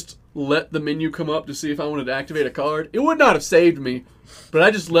I just let the menu come up to see if I wanted to activate a card. It would not have saved me, but I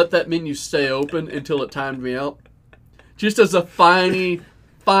just let that menu stay open until it timed me out. Just as a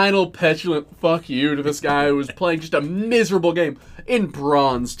final petulant fuck you to this guy who was playing just a miserable game in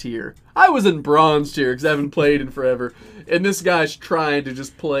bronze tier. I was in bronze tier because I haven't played in forever, and this guy's trying to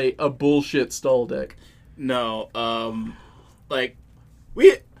just play a bullshit stall deck. No, like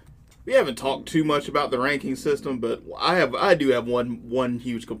we haven't talked too much about the ranking system, but I do have one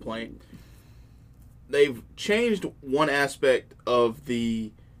huge complaint. They've changed one aspect of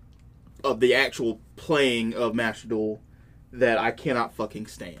the actual playing of Master Duel that I cannot fucking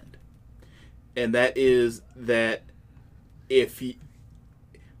stand, and that is that if you,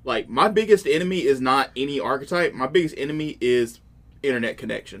 like, my biggest enemy is not any archetype. My biggest enemy is internet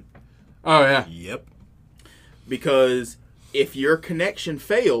connection. Oh yeah. Yep. Because if your connection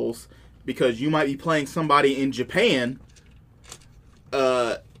fails, because you might be playing somebody in Japan,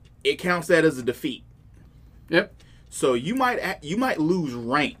 it counts that as a defeat. Yep. So you might lose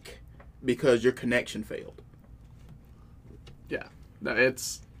rank because your connection failed. Yeah. No,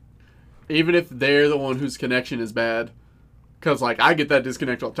 it's even if they're the one whose connection is bad, because like I get that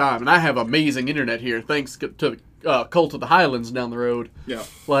disconnect all the time, and I have amazing internet here thanks to Cult of the Highlands down the road. Yeah.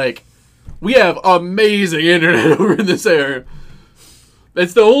 Like, we have amazing internet over in this area.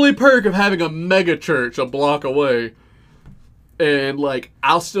 It's the only perk of having a mega church a block away. And, like,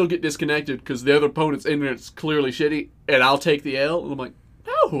 I'll still get disconnected because the other opponent's internet's clearly shitty, and I'll take the L. And I'm like,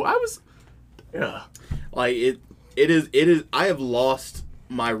 no, I was... Ugh. Like, it is, I have lost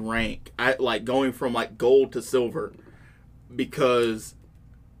my rank. I, like, going from, like, gold to silver because,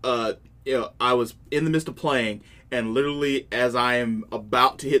 I was in the midst of playing, and literally as I am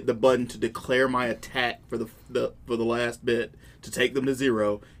about to hit the button to declare my attack for the last bit to take them to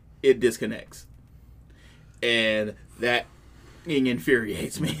 0, it disconnects. And that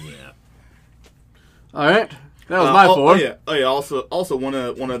infuriates me. Yeah. All right. That was my 4. Oh yeah. Also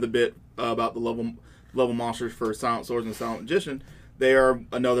one other bit about the level monsters for Silent Swords and Silent Magician. They are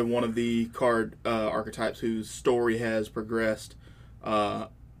another one of the card archetypes whose story has progressed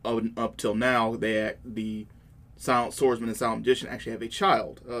up till now. The Silent Swordsman and Silent Magician actually have a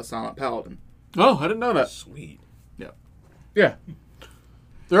child, Silent Paladin. Oh, I didn't know that. Sweet. Yeah. Yeah.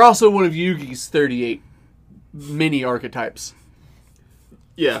 They're also one of Yugi's 38 mini archetypes.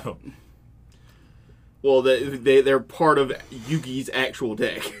 Yeah. Well, they're part of Yugi's actual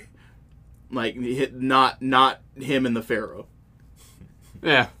deck. Like, not him and the Pharaoh.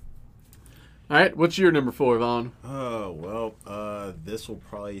 Yeah. All right, what's your number 4, Vaughn? Oh, well, this will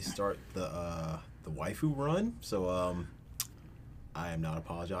probably start the waifu run, so I am not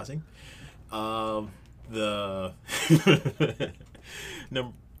apologizing. The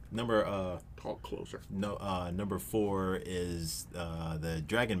number Talk closer. number 4 is the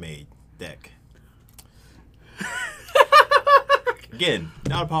Dragon Maid deck. Again,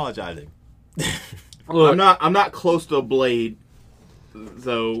 not apologizing. Look, I'm not close to a blade,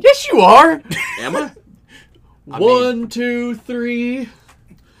 so yes, you are. am I? 1, 2, 3,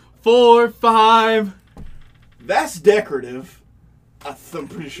 4, 5. That's decorative. I'm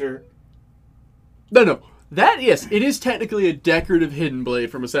pretty sure. No. That, yes, it is technically a decorative hidden blade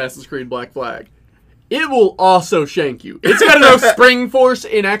from Assassin's Creed Black Flag. It will also shank you. It's got enough spring force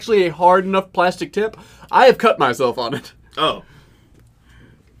and actually a hard enough plastic tip. I have cut myself on it. Oh.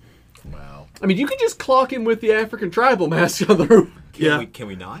 Wow. I mean, you could just clock him with the African tribal mask on the roof. Can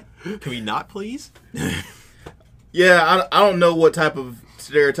we not? Can we not, please? Yeah, I don't know what type of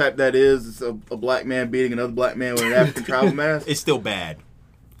stereotype that is. It's a black man beating another black man with an African tribal mask. It's still bad.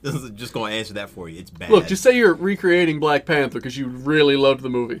 This is just going to answer that for you. It's bad. Look, just say you're recreating Black Panther because you really loved the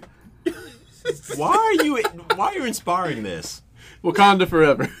movie. Why are you inspiring this? Wakanda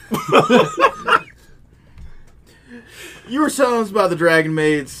forever. You were telling us about the Dragon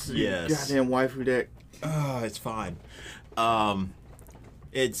Maids. Yes. Goddamn waifu deck. It's fine.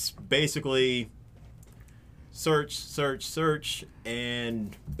 It's basically search,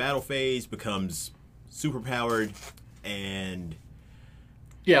 and battle phase becomes super powered, and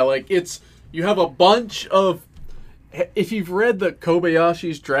Yeah, like you have a bunch of. If you've read the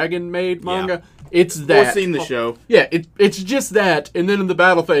Kobayashi's Dragon Maid manga, it's that. I've seen the show. Yeah, it's just that, and then in the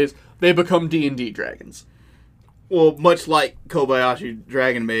battle phase, they become D&D dragons. Well, much like Kobayashi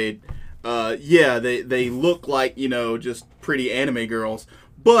Dragon Maid, they look like, just pretty anime girls,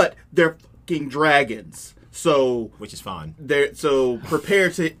 but they're fucking dragons. So which is fine. Prepare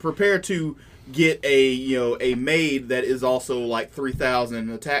to get a maid that is also like 3,000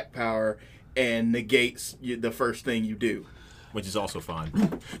 attack power and negates the first thing you do. Which is also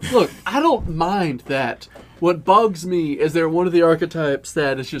fine. Look, I don't mind that. What bugs me is they're one of the archetypes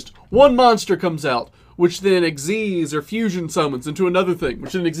that is just one monster comes out, which then exes or fusion summons into another thing,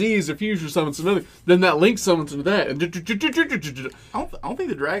 which then exes or fusion summons to another. Then that link summons into that. And I don't think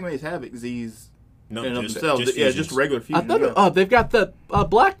the Dragon Maids have exes No, in just themselves. fusions. Just regular I fusion. thought they've got the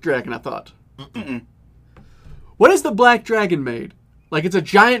black dragon. I thought. What is the black dragon made? Like it's a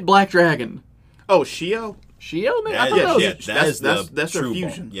giant black dragon. Oh, Shio? Shio made? I thought that was. That's their true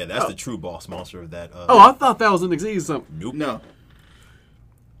fusion. That's the true boss monster of that. I thought that was an exes something. Nope. No.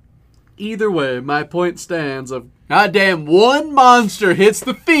 Either way, my point stands of goddamn one monster hits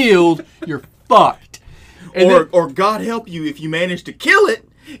the field, you're fucked. Or God help you, if you manage to kill it,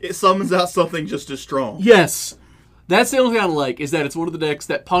 it summons out something just as strong. Yes. That's the only thing I don't like, is that it's one of the decks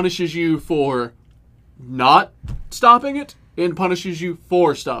that punishes you for not stopping it and punishes you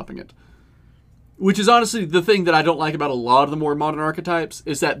for stopping it. Which is honestly the thing that I don't like about a lot of the more modern archetypes,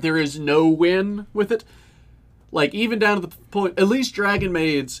 is that there is no win with it. Like, even down to the point, at least Dragon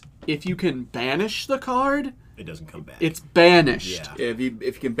Maids, if you can banish the card, it doesn't come back. It's banished. Yeah, if you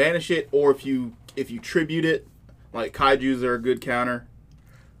can banish it, or if you tribute it, like Kaijus are a good counter,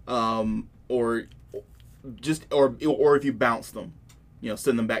 or if you bounce them,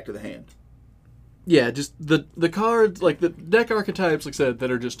 send them back to the hand. Yeah, just the cards, like the deck archetypes, like I said,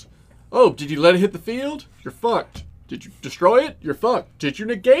 that are just, oh, did you let it hit the field? You're fucked. Did you destroy it? You're fucked. Did you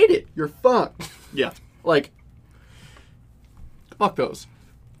negate it? You're fucked. Yeah. Like, fuck those.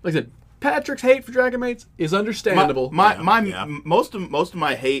 Like I said, Patrick's hate for Dragon Maids is understandable. Most of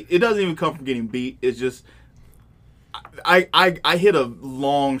my hate, it doesn't even come from getting beat. It's just I hit a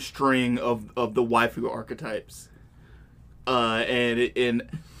long string of the waifu archetypes, and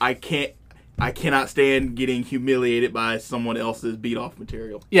I cannot stand getting humiliated by someone else's beat off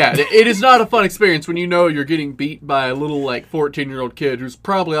material. Yeah, it is not a fun experience when you know you're getting beat by a little 14-year-old kid who's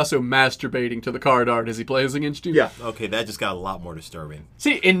probably also masturbating to the card art as he plays against you. Yeah. Okay, that just got a lot more disturbing.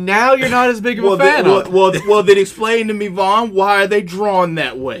 See, and now you're not as big of a fan of it. Well, then explain to me, Vaughn, why are they drawn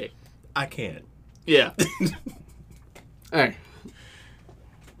that way? I can't. Yeah. Hey.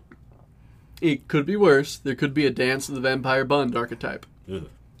 It could be worse. There could be a Dance of the Vampire Bund archetype. Ugh.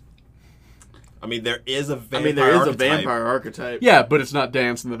 I mean, there is a vampire archetype. Yeah, but it's not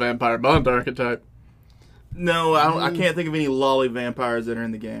Dance in the Vampire Bund archetype. No, I can't think of any lolly vampires that are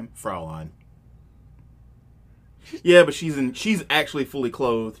in the game. Fraulein. Yeah, but she's actually fully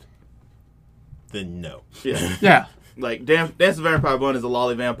clothed. Then no. Yeah. Yeah. Like, Dance of the Vampire Bund is a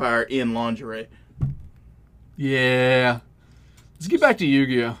lolly vampire in lingerie. Yeah. Let's get back to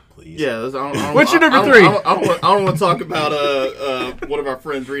Yu-Gi-Oh! Please. Yeah. What's your number three? I don't want to talk about one of our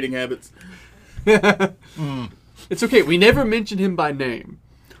friends' reading habits. It's okay. We never mention him by name,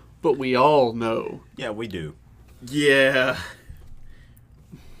 but we all know. Yeah, we do. Yeah.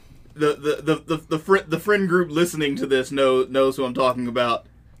 The friend group listening to this knows who I'm talking about.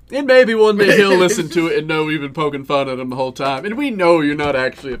 And maybe one day he'll listen to it and know we've been poking fun at him the whole time. And we know you're not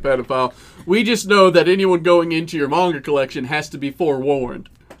actually a pedophile. We just know that anyone going into your manga collection has to be forewarned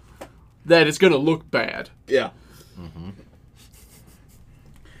that it's going to look bad. Yeah. Mm-hmm.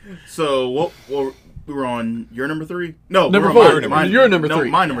 So, we were on your number 3? No, number 4. Your number 3.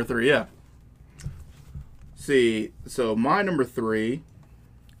 My number 3, yeah. See, so my number 3,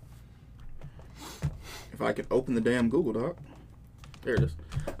 if I can open the damn Google Doc. There it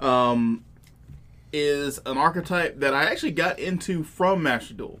is an archetype that I actually got into from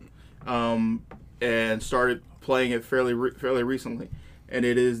Master Duel, and started playing it fairly recently, and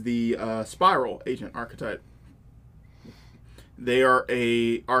it is the Spiral Agent archetype. They are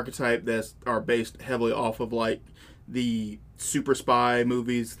a archetype that are based heavily off of like the super spy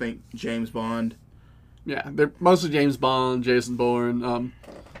movies. Think James Bond. Yeah, they're mostly James Bond, Jason Bourne,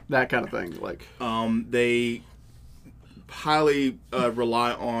 that kind of thing. Like, they highly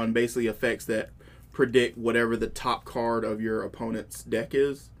rely on basically effects that predict whatever the top card of your opponent's deck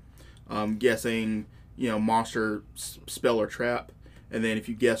is. Guessing, monster, spell, or trap, and then if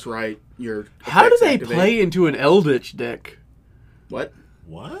you guess right, your how do effects they activate. play into an Eldritch deck? What?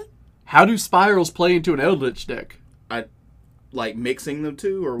 How do spirals play into an Eldritch deck? Like mixing them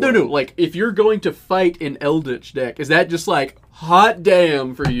two, or what? No. Like, if you're going to fight an Eldritch deck, is that just like hot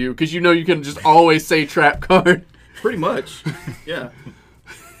damn for you? Because you can just always say trap card. Pretty much, yeah.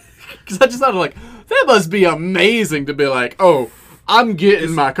 Because I just thought like that must be amazing to be like, oh, I'm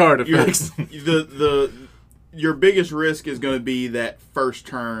getting my card effects. Your biggest risk is going to be that first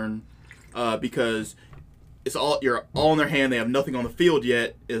turn, because you're all in their hand. They have nothing on the field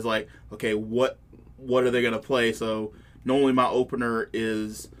yet. Is like, okay, what are they going to play? So normally my opener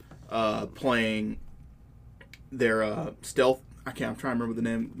is playing their stealth. I'm trying to remember the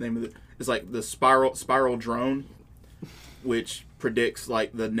name of it. It's like the spiral drone, which predicts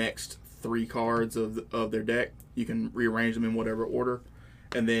like the next 3 cards of their deck. You can rearrange them in whatever order,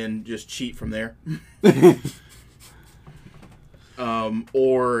 and then just cheat from there.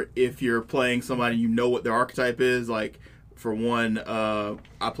 Or if you're playing somebody you know what their archetype is, like for one,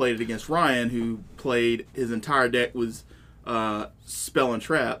 I played it against Ryan, who played his entire deck was spell and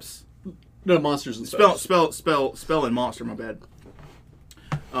traps. No, monsters and spell and monster. My bad.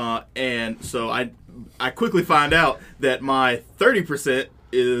 And so I quickly find out that my 30%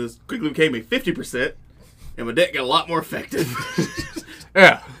 quickly became a 50%, and my deck got a lot more effective.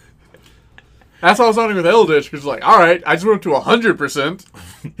 Yeah. That's how I was talking with Eldritch, because like, alright, I just went up to 100%.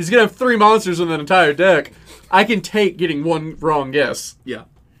 He's going to have 3 monsters in that entire deck. I can take getting one wrong guess. Yeah.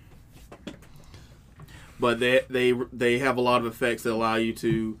 But they have a lot of effects that allow you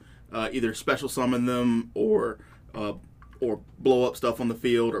to either special summon them or blow up stuff on the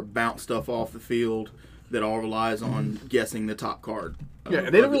field or bounce stuff off the field that all relies on guessing the top card.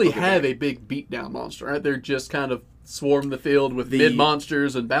 Yeah, they don't really have a big beatdown monster, right? They're just kind of swarm the field with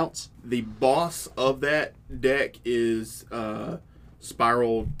mid-monsters and bounce. The boss of that deck is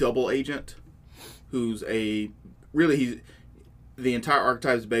Spiral Double Agent, who's the entire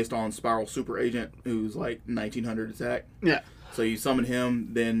archetype is based on Spiral Super Agent, who's like 1900 attack. Yeah. So you summon him,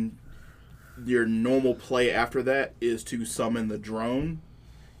 then your normal play after that is to summon the drone.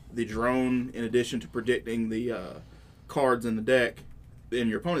 The drone, in addition to predicting the cards in the deck, in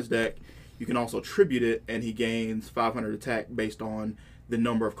your opponent's deck, you can also tribute it, and he gains 500 attack based on the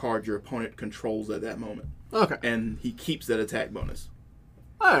number of cards your opponent controls at that moment. Okay. And he keeps that attack bonus.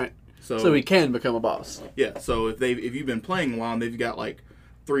 All right. So he can become a boss. Yeah. So if you've been playing a while and they've got like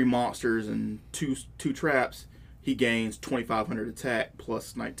 3 monsters and two traps, he gains 2,500 attack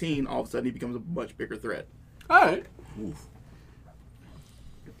plus 19. All of a sudden, he becomes a much bigger threat. All right. Oof.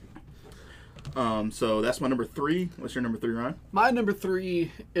 So that's my number 3. What's your number 3, Ryan? My number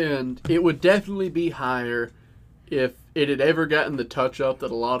 3, and it would definitely be higher if it had ever gotten the touch-up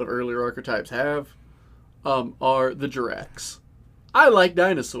that a lot of earlier archetypes have, are the Jirax. I like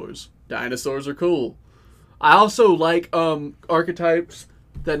dinosaurs. Dinosaurs are cool. I also like archetypes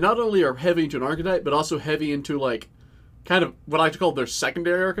that not only are heavy into an archetype, but also heavy into, like, kind of what I like to call their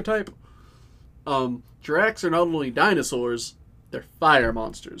secondary archetype. Jirax are not only dinosaurs, they're fire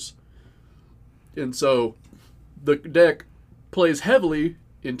monsters. And so the deck plays heavily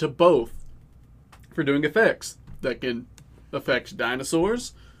into both for doing effects that can affect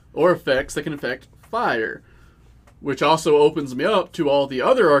dinosaurs or effects that can affect fire, which also opens me up to all the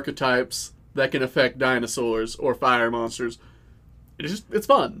other archetypes that can affect dinosaurs or fire monsters. It's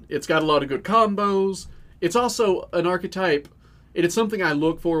fun. It's got a lot of good combos. It's also an archetype. It is something I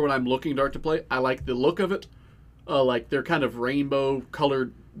look for when I'm looking Dark to play. I like the look of it. Like they're kind of rainbow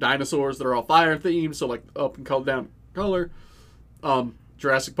colored dinosaurs that are all fire themed, so like up and down color.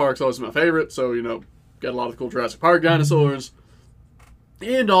 Jurassic Park's always my favorite, so got a lot of cool Jurassic Park dinosaurs.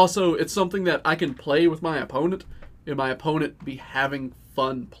 And also it's something that I can play with my opponent and my opponent be having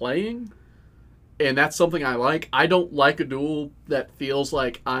fun playing. And that's something I like. I don't like a duel that feels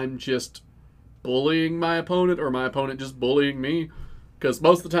like I'm just bullying my opponent or my opponent just bullying me, because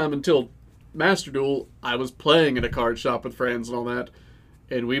most of the time until Master Duel I was playing at a card shop with friends and all that.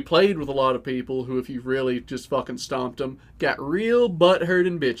 And we played with a lot of people who, if you really just fucking stomped them, got real butthurt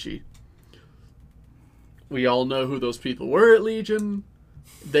and bitchy. We all know who those people were at Legion.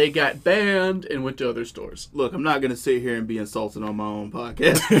 they got banned and went to other stores. Look, I'm not going to sit here and be insulted on my own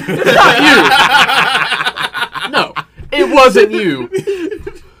podcast. It's not you. No, it wasn't you.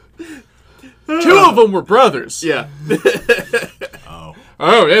 Two of them were brothers. Yeah.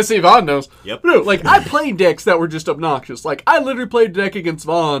 Oh, yeah, see, Vaughn knows. Yep. No, like, I played decks that were just obnoxious. Like, I literally played a deck against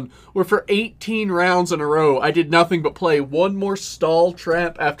Vaughn where for 18 rounds in a row, I did nothing but play one more stall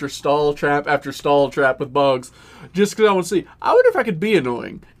trap after stall trap after stall trap with bugs. Just because I want to see, I wonder if I could be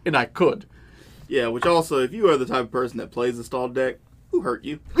annoying. And I could. Yeah, which also, if you are the type of person that plays a stall deck, who hurt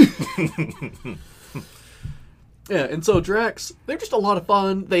you? Yeah, and so Drax, they're just a lot of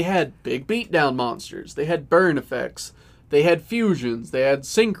fun. They had big beatdown monsters. They had burn effects. They had fusions. They had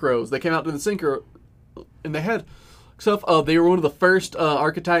synchros. They came out to the synchro, and they had stuff. They were one of the first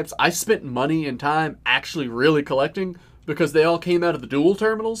archetypes I spent money and time actually really collecting because they all came out of the dual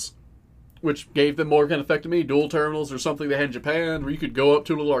terminals, which gave them more kind of effect to me. Dual terminals are something they had in Japan where you could go up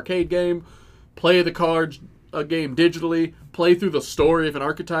to a little arcade game, play the cards game digitally, play through the story of an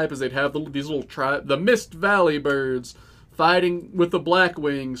archetype as they'd have these little the Mist Valley birds fighting with the Black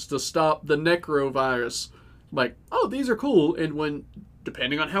Wings to stop the Necrovirus. Like, oh, these are cool. And when,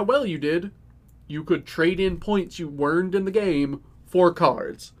 depending on how well you did, you could trade in points you earned in the game for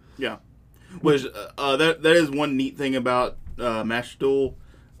cards. Yeah. Which, that is one neat thing about Master Duel.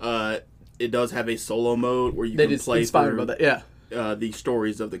 It does have a solo mode where you can play inspired by that, yeah. The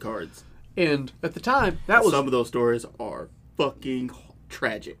stories of the cards. And at the time, that was... Some of those stories are fucking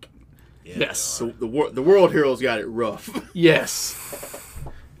tragic. Yeah, yes. So the world heroes got it rough. Yes.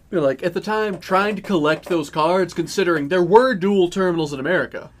 Like, at the time, trying to collect those cards, considering there were dual terminals in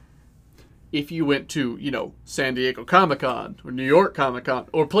America. If you went to, San Diego Comic-Con, or New York Comic-Con,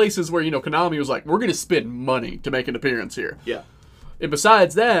 or places where, Konami was like, we're going to spend money to make an appearance here. Yeah. And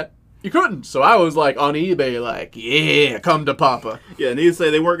besides that, you couldn't. So I was, like, on eBay, like, yeah, come to Papa. Yeah, needless to say,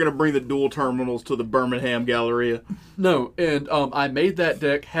 they weren't going to bring the dual terminals to the Birmingham Galleria. No, and I made that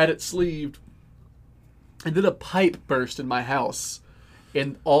deck, had it sleeved, and then a pipe burst in my house.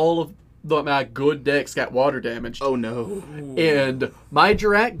 And all of my good decks got water damaged. Oh, no. And my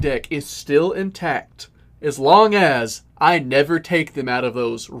Dirac deck is still intact as long as I never take them out of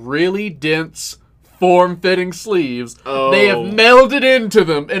those really dense, form-fitting sleeves. Oh. They have melded into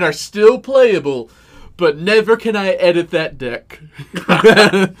them and are still playable, but never can I edit that deck.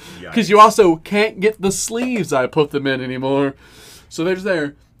 Because you also can't get the sleeves I put them in anymore. So there's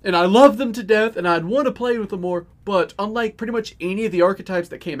there. And I love them to death, and I'd want to play with them more, but unlike pretty much any of the archetypes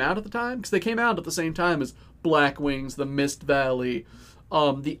that came out at the time, because they came out at the same time as Black Wings, the Mist Valley,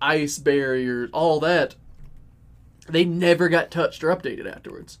 the Ice Barrier, all that, they never got touched or updated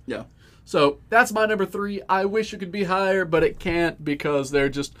afterwards. Yeah. So that's my number 3. I wish it could be higher, but it can't because they're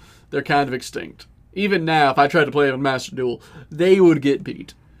kind of extinct. Even now, if I tried to play with Master Duel, they would get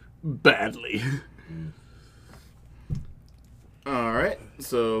beat badly. All right.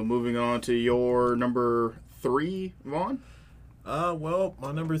 So moving on to your number 3, Vaughn. Well,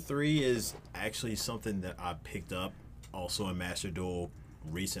 my number 3 is actually something that I picked up also in Master Duel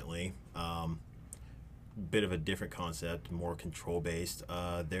recently. Bit of a different concept, more control based.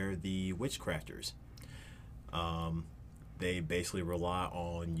 They're the Witchcrafters. They basically rely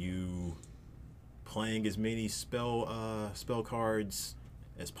on you playing as many spell cards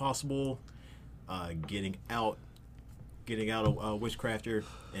as possible, getting out a Witchcrafter,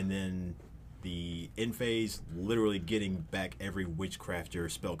 and then the end phase, literally getting back every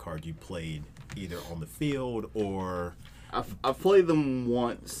Witchcrafter spell card you played, either on the field or... I've played them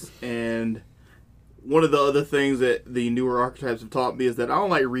once, and one of the other things that the newer archetypes have taught me is that I don't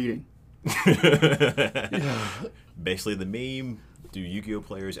like reading. Basically the meme, do Yu-Gi-Oh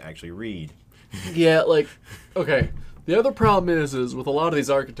players actually read? Yeah, like, okay. The other problem is with a lot of these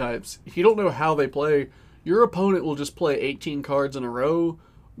archetypes, if you don't know how they play, your opponent will just play 18 cards in a row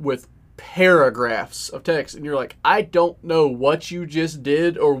with paragraphs of text, and you're like, I don't know what you just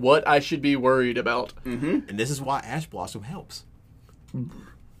did or what I should be worried about. Mm-hmm. And this is why Ash Blossom helps.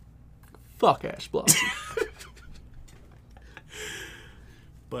 Fuck Ash Blossom.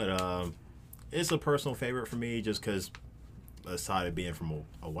 But it's a personal favorite for me just because, aside of being from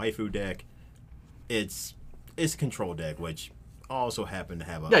a waifu deck, it's a control deck, which I also happen to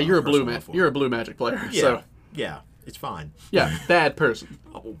have a... Yeah, you're a personal blue magic player. Yeah, So. yeah, it's fine. Yeah, bad person.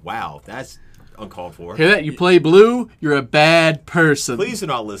 Oh, wow, that's uncalled for. Hear that? You play blue, you're a bad person. Please do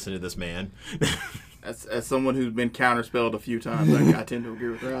not listen to this man. As someone who's been counterspelled a few times, I tend to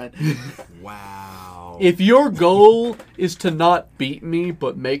agree with Ryan. Wow. If your goal is to not beat me,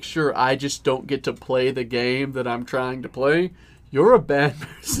 but make sure I just don't get to play the game that I'm trying to play, you're a bad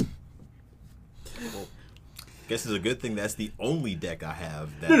person. Guess it's a good thing that's the only deck I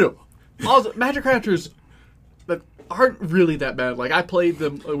have. That... No. Also, Magic Crafters that aren't really that bad. Like, I played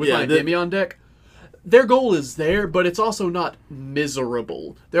them with my Endymion deck. Their goal is there, but it's also not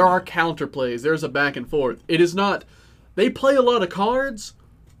miserable. There are counterplays. There's a back and forth. It is not... They play a lot of cards,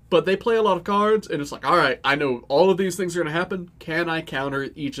 but they play a lot of cards, and it's like, all right, I know all of these things are going to happen. Can I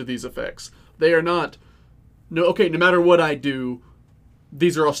counter each of these effects? They are not... No, okay, no matter what I do,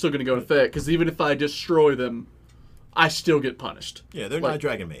 these are all still going to go into effect, because even if I destroy them, I still get punished. Yeah, they're not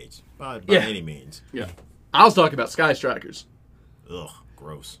Dragon Maids, by any means. Yeah. I was talking about Sky Strikers. Ugh,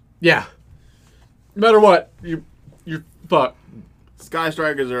 gross. Yeah. No matter what, you're fucked. Sky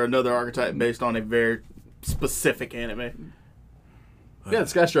Strikers are another archetype based on a very specific anime. Yeah, the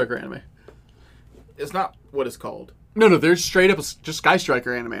Sky Striker anime. It's not what it's called. No, there's straight up just Sky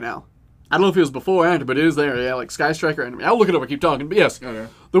Striker anime now. I don't know if it was before or after, but it is there. Yeah, like Sky Striker anime. I'll look it up. I keep talking, but yes,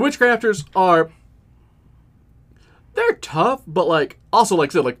 Okay. The Witchcrafters are. They're tough, but like also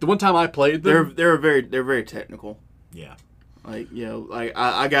like I said, like the one time I played them, They're very technical. Yeah. Like like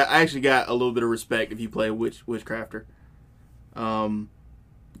I actually got a little bit of respect if you play Witchcrafter.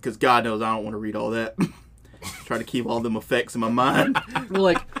 Because God knows I don't want to read all that. Try to keep all them effects in my mind. well,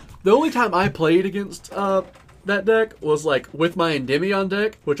 like the only time I played against that deck was like with my Endymion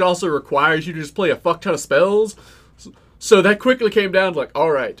deck, which also requires you to just play a fuck ton of spells. So that quickly came down to like,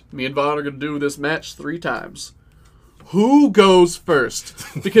 all right, me and Vaughn are gonna do this match 3 times. Who goes first?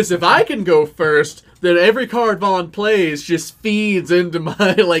 Because if I can go first, then every card Vaughn plays just feeds into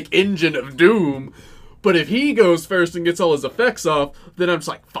my like engine of doom. But if he goes first and gets all his effects off, then I'm just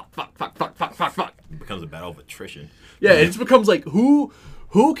like fuck. It becomes a battle of attrition. Yeah, it just becomes like who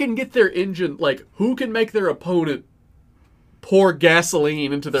can get their engine, like who can make their opponent pour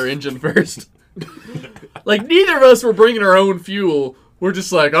gasoline into their engine first. Like neither of us were bringing our own fuel. We're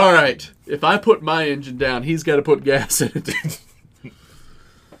just like, all right, if I put my engine down, he's got to put gas in it.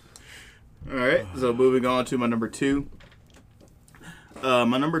 All right, so moving on to my number 2.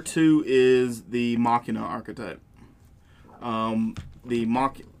 My number 2 is the Machina archetype.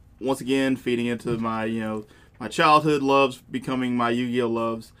 Once again, feeding into my my childhood loves becoming my Yu-Gi-Oh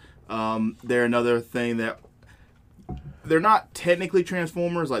loves. They're another thing that they're not technically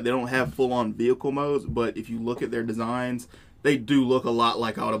Transformers, like they don't have full-on vehicle modes, but if you look at their designs, they do look a lot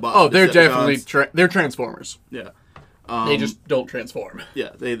like Autobots. Oh, they're definitely they're Transformers. Yeah. They just don't transform. Yeah,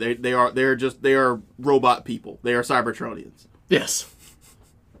 they are robot people. They are Cybertronians. Yes.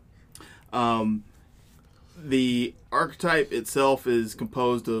 The archetype itself is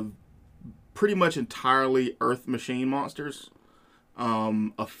composed of pretty much entirely Earth machine monsters.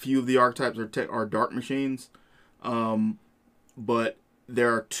 A few of the archetypes are dark machines, but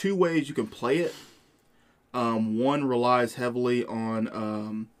there are 2 ways you can play it. One relies heavily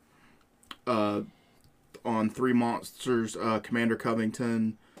on 3 monsters: Commander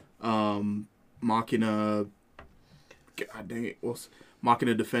Covington, Machina. God dang it!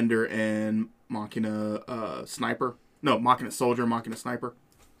 Machina Defender and Machina Sniper. No, Machina Soldier, Machina Sniper.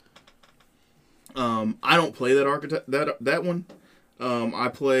 I don't play that archetype. That one. I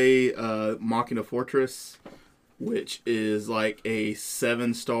play Machina Fortress, which is like a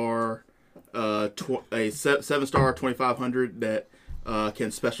 7-star, 7-star 2500 that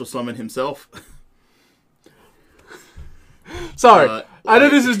can special summon himself. Sorry, I know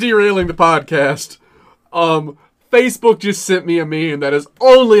this is derailing the podcast. Facebook just sent me a meme that is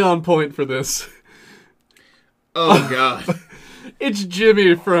only on point for this. Oh God. It's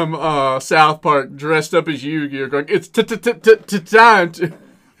Jimmy from South Park dressed up as Yu-Gi-Oh! Going, it's time to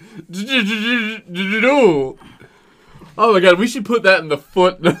do. Oh my God, we should put that in the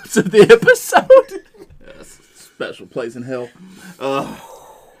footnotes of the episode. Yes, special place in hell.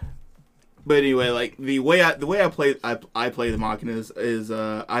 But anyway, like the way I play the Machinas is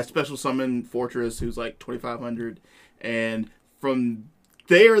I special summon Fortress, who's like 2500, and from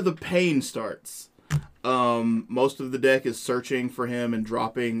there the pain starts. Most of the deck is searching for him and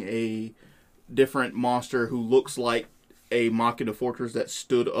dropping a different monster who looks like a Machina Fortress that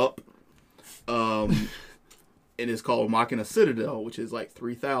stood up. And it's called Machina Citadel, which is like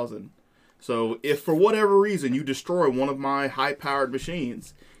 3000. So if for whatever reason you destroy one of my high-powered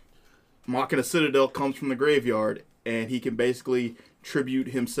machines, Machina Citadel comes from the graveyard, and he can basically tribute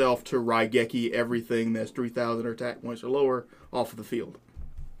himself to Raigeki everything that's 3,000 or attack points or lower off of the field.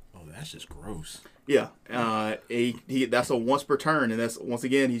 Oh, that's just gross. Yeah, that's a once per turn, and that's once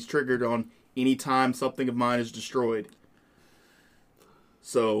again he's triggered on any time something of mine is destroyed.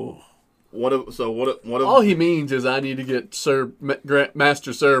 So all he means is I need to get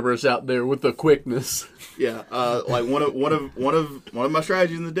Master Cerberus out there with the quickness. Yeah, like one of my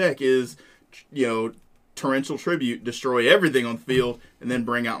strategies in the deck is, Torrential Tribute, destroy everything on the field, and then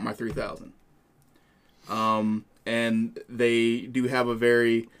bring out my 3,000. And they do have a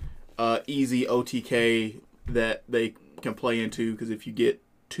very easy OTK that they can play into, because if you get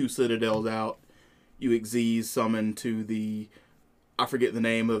 2 Citadels out, you Xyz summon to the, I forget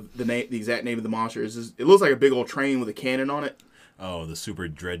the exact name of the monster. It looks like a big old train with a cannon on it. Oh, the Super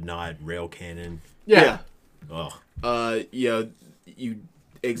Dreadnought Rail Cannon. Yeah. Oh. Yeah, you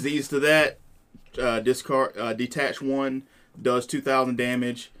Xyz to that, discard, detach 1, does 2,000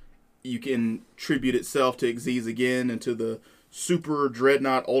 damage. You can tribute itself to Xyz again into the Super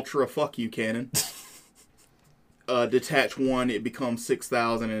Dreadnought Ultra Fuck You Cannon. Detach 1, it becomes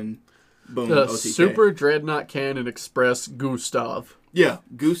 6,000 and boom, The OTK. Super Dreadnought Cannon Express Gustav. Yeah,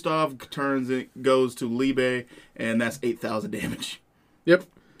 Gustav goes to Libe, and that's 8,000 damage. Yep.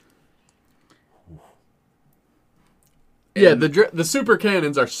 Yeah, the super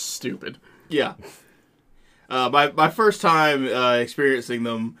cannons are stupid. Yeah. My first time experiencing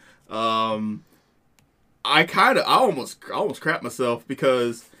them, I almost crapped myself,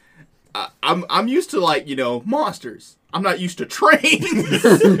 because I'm used to, like, monsters. I'm not used to trains.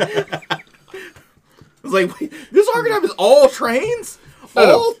 I was like, wait, this archetype is all trains?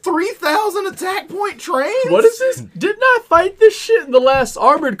 All 3,000 attack point trains? What is this? Didn't I fight this shit in the last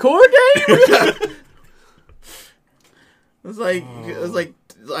Armored Core game? It was like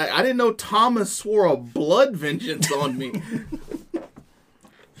I didn't know Thomas swore a blood vengeance on me.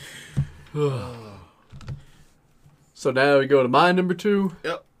 So now we go to my number 2.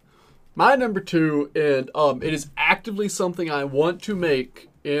 Yep. My number 2, and it is actively something I want to make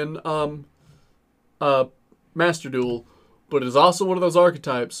in Master Duel, but it is also one of those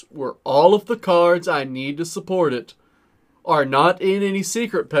archetypes where all of the cards I need to support it are not in any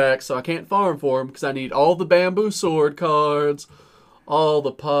secret packs, so I can't farm for them, because I need all the bamboo sword cards, all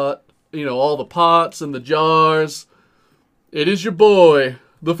the pots and the jars. It is your boy,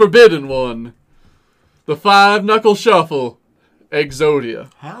 the Forbidden One, the 5-knuckle shuffle,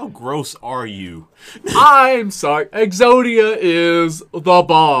 Exodia. How gross are you? I'm sorry. Exodia is the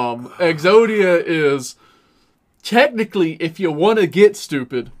bomb. Exodia is, technically, if you want to get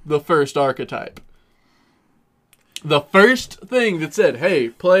stupid, the first archetype. The first thing that said, hey,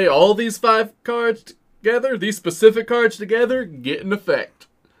 play all these 5 cards together, these specific cards together, get an effect.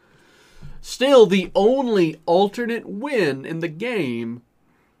 Still, the only alternate win in the game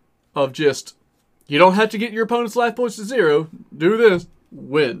of just, you don't have to get your opponent's life points to 0, do this,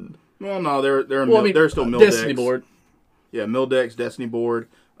 win. Well, no, they're still mill Destiny decks. board. Yeah, mill decks, Destiny board,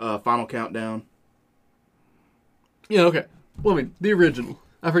 Final Countdown. Yeah, okay. Well, I mean, the original.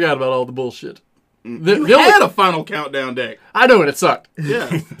 I forgot about all the bullshit. You had a Final Countdown deck. I know, and it sucked.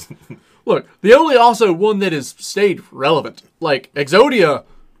 Yeah. Look, the only also one that has stayed relevant, like Exodia,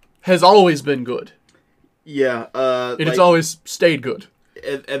 has always been good. Yeah. And it's always stayed good.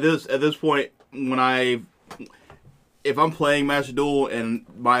 At this point, if I'm playing Master Duel and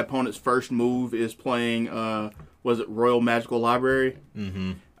my opponent's first move is playing, was it Royal Magical Library?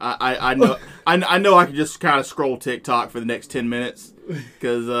 Mm-hmm. I know I can just kind of scroll TikTok for the next 10 minutes,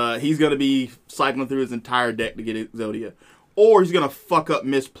 because he's going to be cycling through his entire deck to get Exodia. Or he's going to fuck up,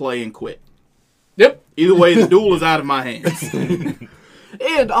 misplay, and quit. Yep. Either way, the duel is out of my hands.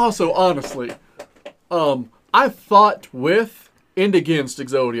 And also, honestly, I've fought with and against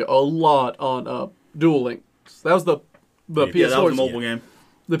Exodia a lot on Duel Links. That was the PS4. Yeah, that was the mobile game.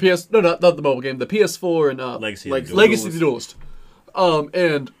 Not the mobile game. The PS4 and Legacy of the Duelist.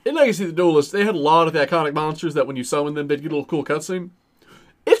 And in Legacy of the Duelist, they had a lot of the iconic monsters that when you summon them, they'd get a little cool cutscene.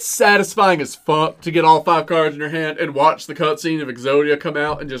 It's satisfying as fuck to get all 5 cards in your hand and watch the cutscene of Exodia come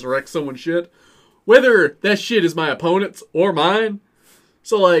out and just wreck someone's shit. Whether that shit is my opponent's or mine.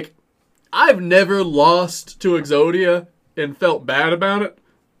 So, like, I've never lost to Exodia and felt bad about it.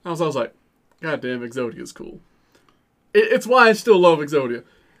 I was like, God damn, Exodia's cool. It's why I still love Exodia.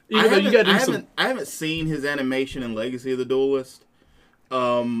 Even though you got to do I haven't seen his animation in Legacy of the Duelist.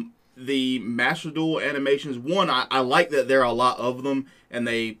 The Master Duel animations, one, I like that there are a lot of them, and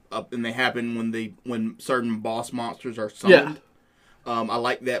they happen when certain boss monsters are summoned. Yeah. I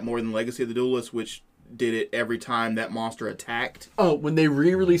like that more than Legacy of the Duelist, which did it every time that monster attacked. Oh, when they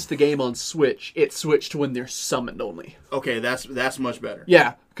re-released the game on Switch, it switched to when they're summoned only. Okay, that's much better.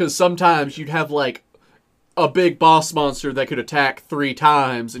 Yeah, because sometimes you'd have, like, a big boss monster that could attack 3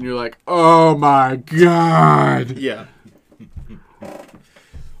 times, and you're like, oh my god. Yeah.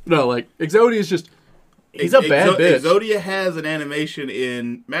 No, like, Exodia is just, he's a bad bitch. Exodia has an animation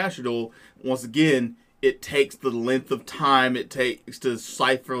in Master Duel. Once again, it takes the length of time it takes to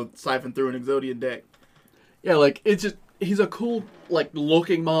siphon through an Exodia deck. Yeah, like, it's just, he's a cool, like,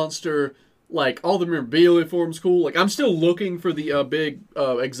 looking monster. Like, all the memorabilia form's cool. Like, I'm still looking for the big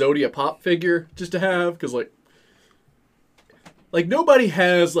Exodia pop figure just to have, because, like, nobody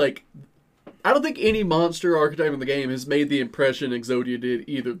has, like... I don't think any monster archetype in the game has made the impression Exodia did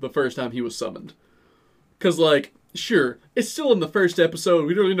either the first time he was summoned. Because, like, sure, it's still in the first episode.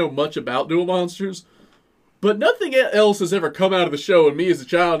 We don't really know much about dual monsters. But nothing else has ever come out of the show, and me as a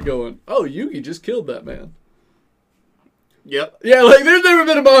child going, oh, Yugi just killed that man. Yep. Yeah, like, there's never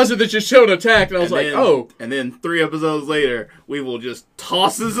been a monster that just showed an attack, and I was like, oh. And then 3 episodes later, Weevil just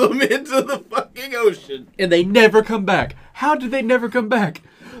tosses them into the fucking ocean. And they never come back. How did they never come back?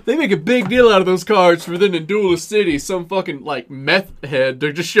 They make a big deal out of those cards for then in Duelist City, some fucking, like, meth head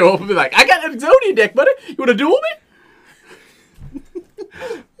to just show up and be like, I got an Exodia deck, buddy. You want to duel me?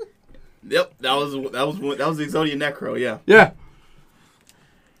 Yep, that was the Exodia Necro, yeah. Yeah.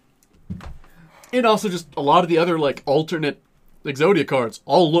 And also just a lot of the other, like, alternate Exodia cards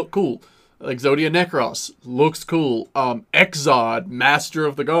all look cool. Exodia Necros looks cool. Exod, Master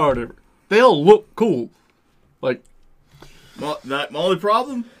of the Guard, they all look cool. Like... My only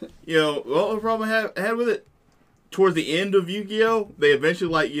problem, what the problem I had with it, towards the end of Yu-Gi-Oh, they eventually,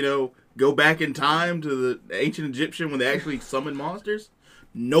 like, go back in time to the ancient Egyptian when they actually summoned monsters.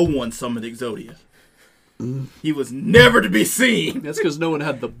 No one summoned Exodia. He was never to be seen. That's because no one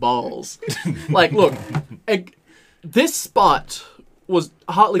had the balls. Like, look, this spot was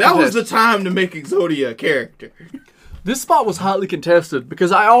hotly contested. That was the time to make Exodia a character. This spot was hotly contested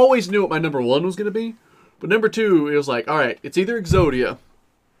because I always knew what my number 1 was going to be. But number 2, it was like, all right, it's either Exodia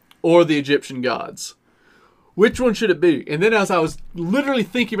or the Egyptian gods. Which one should it be? And then as I was literally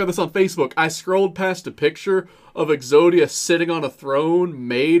thinking about this on Facebook, I scrolled past a picture of Exodia sitting on a throne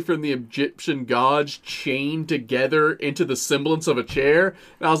made from the Egyptian gods chained together into the semblance of a chair.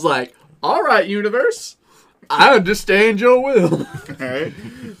 And I was like, all right, universe, I understand your will. All right.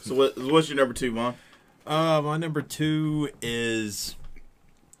 So what's your number 2, Vaughn? My number 2 is...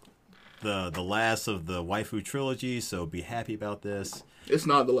 The last of the waifu trilogy, so be happy about this. It's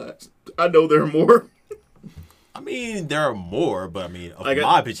not the last. I know there are more. I mean, there are more, but I mean, of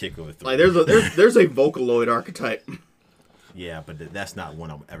my particular three. Like there's a Vocaloid archetype. Yeah, but that's not one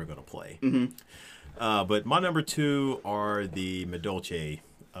I'm ever going to play. Mm-hmm. But my number 2 are the Medolce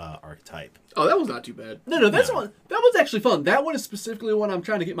archetype. Oh, that was not too bad. No, that's one. That was actually fun. That one is specifically one I'm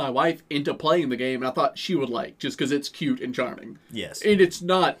trying to get my wife into playing the game, and I thought she would like, just because it's cute and charming. Yes. And it's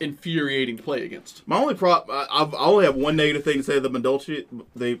not infuriating to play against. My only I only have one negative thing to say about the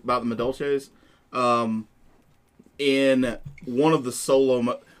Medolces. In one of the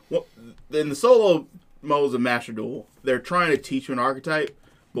solo in the solo modes of Master Duel, they're trying to teach you an archetype,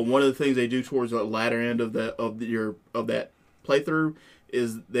 but one of the things they do towards the latter end of that playthrough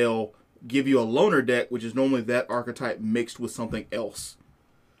is they'll give you a loner deck, which is normally that archetype mixed with something else,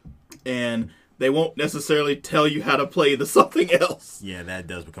 and they won't necessarily tell you how to play the something else. Yeah, that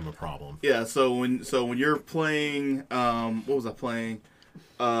does become a problem. Yeah, so when you're playing, what was I playing?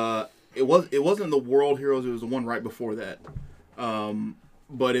 It wasn't the World Heroes. It was the one right before that.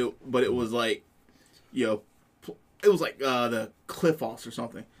 But it was like, it was like the Cliff-Offs or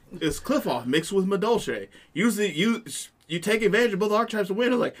something. It's Cliff-Off mixed with Medolce. Usually you take advantage of both archetypes to win.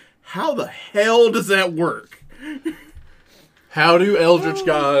 I was like, how the hell does that work? How do Eldritch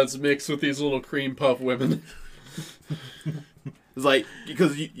gods mix with these little cream puff women? It's like,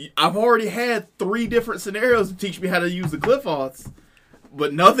 because I've already had 3 different scenarios to teach me how to use the Cliff-Offs,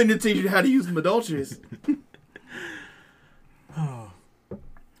 but nothing to teach you how to use the Medolces.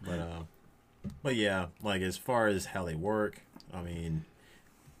 But yeah, like as far as how they work, I mean,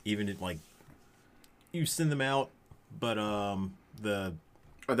 even if, like, you send them out, but are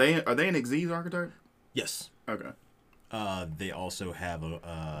they an Xyz archetype? Yes. Okay. They also have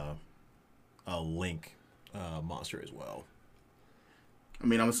a Link monster as well. I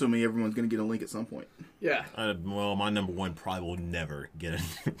mean, I'm assuming everyone's going to get a Link at some point. Yeah. Well, my number 1 probably will never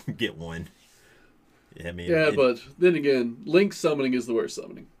get one. I mean, but then again, Link summoning is the worst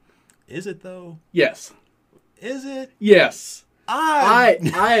summoning. Is it though? Yes. Is it? Yes. I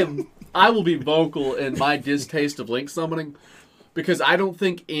will be vocal in my distaste of Link summoning, because I don't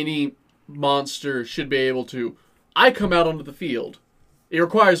think any monster should be able to. I come out onto the field. It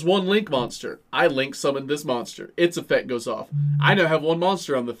requires 1 Link monster. I Link summon this monster. Its effect goes off. I now have 1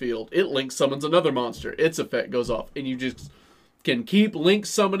 monster on the field. It Link summons another monster. Its effect goes off. And you just can keep Link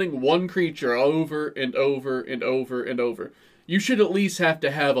summoning 1 creature over and over and over and over. You should at least have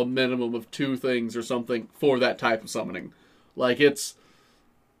to have a minimum of 2 things or something for that type of summoning. Like, it's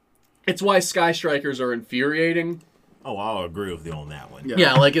why Sky Strikers are infuriating. Oh, I'll agree with you on that one.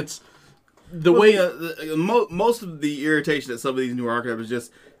 Yeah, like most of the irritation at some of these new archetypes is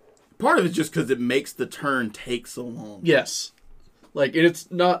just Part of it's just because it makes the turn take so long. Yes. Like, and it's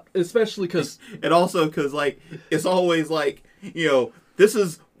not, especially because... And also because, like, it's always like, you know, this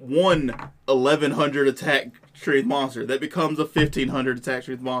is one 1100 attack strength monster that becomes a 1500 attack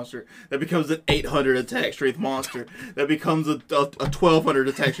strength monster that becomes an 800 attack strength monster that becomes a 1200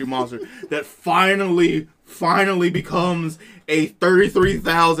 attack strength monster that finally becomes a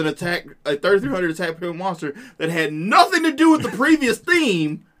 33,000 attack, a 3300 attack strength monster that had nothing to do with the previous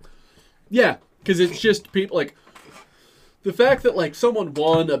theme. Yeah, because it's just people, like, the fact that, like, someone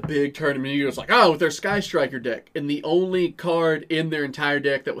won a big tournament, you're just like, oh, with their Sky Striker deck, and the only card in their entire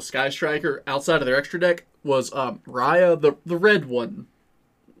deck that was Sky Striker outside of their extra deck was Raya, the red one.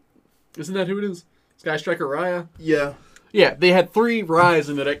 Isn't that who it is? Sky Striker Raya? Yeah. Yeah, they had 3 Rayas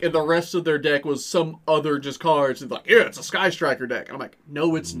in the deck, and the rest of their deck was some other just cards. It's like, yeah, it's a Sky Striker deck. And I'm like,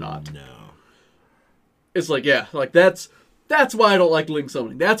 no, it's not. No. It's like, yeah, like, that's why I don't like Link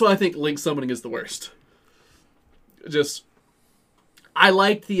Summoning. That's why I think Link Summoning is the worst. Just... I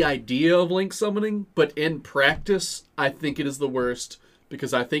liked the idea of Link Summoning, but in practice, I think it is the worst,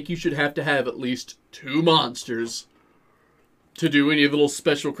 because I think you should have to have at least 2 monsters to do any little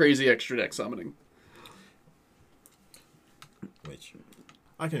special crazy extra deck summoning. Which,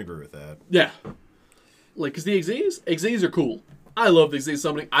 I can agree with that. Yeah. Like, because the Xyz are cool. I love the Xyz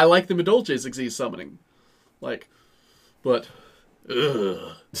summoning. I like the Medolce's Xyz summoning. Like, but,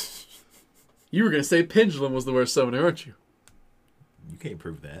 ugh. You were going to say Pendulum was the worst summoner, aren't you? You can't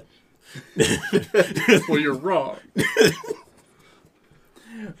prove that. Well, you're wrong.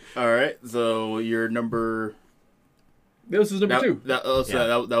 All right, so your number. This is number 2. That was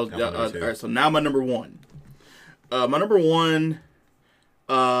number 2. all right. So now my number 1. My number 1.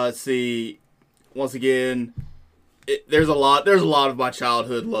 Let's see. Once again, there's a lot of my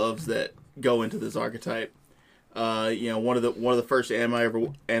childhood loves that go into this archetype. You know, one of the first anime I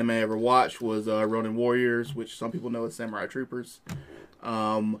ever watched was Ronin Warriors, which some people know as Samurai Troopers.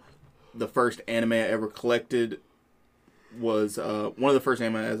 The first anime I ever collected was one of the first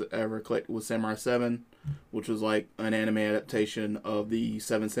anime I ever collected was Samurai 7, which was like an anime adaptation of the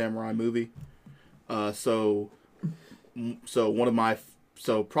Seven Samurai movie. So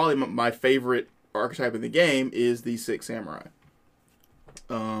probably my favorite archetype in the game is the Six Samurai.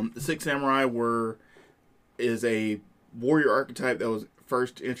 The Six Samurai is a warrior archetype that was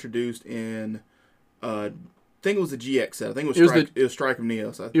first introduced in I think it was the GX set. I think it was Strike of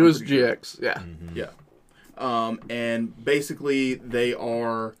Neo. So it was GX, sure. Yeah. Mm-hmm. Yeah. And basically they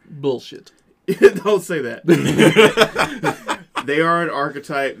are bullshit. Don't say that. They are an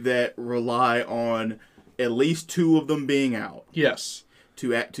archetype that rely on at least 2 of them being out. Yes.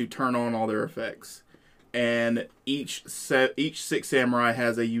 To turn on all their effects. And each Six Samurai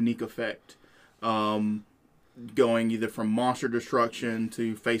has a unique effect. Going either from monster destruction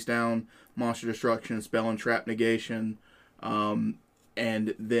to face down monster destruction, spell and trap negation, and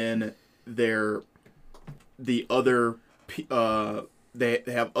then they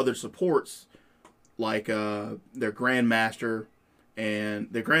have other supports like their Grandmaster and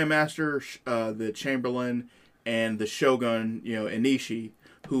the Chamberlain and the Shogun, you know, Inishi,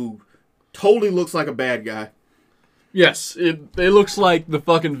 who totally looks like a bad guy. Yes, it looks like the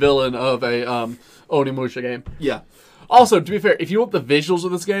fucking villain of a Onimusha game. Yeah. Also, to be fair, if you want the visuals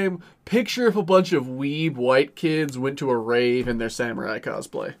of this game, picture if a bunch of weeb white kids went to a rave in their samurai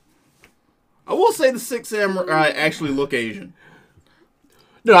cosplay. I will say the Six Samurai actually look Asian.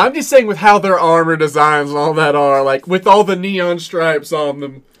 No, I'm just saying with how their armor designs and all that are, like, with all the neon stripes on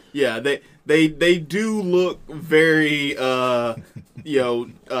them. Yeah, they do look very, Neo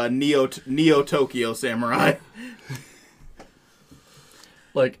Tokyo Samurai.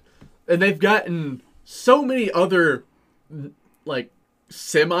 Like, and they've gotten so many other, like,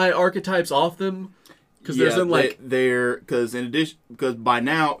 semi-archetypes off them. Because because by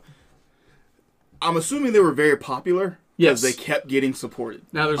now, I'm assuming they were very popular. Yes. They kept getting supported.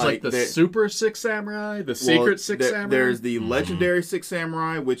 Now there's like the Super Six Samurai, the Secret Six Samurai. There's the Legendary Six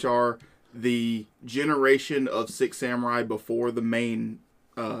Samurai, which are the generation of Six Samurai before the main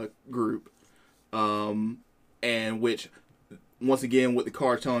group. And which, once again, with the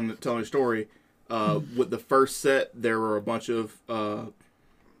cards telling the story, with the first set, there were a bunch of,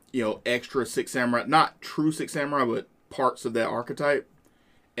 extra Six Samurai, not true Six Samurai, but parts of that archetype.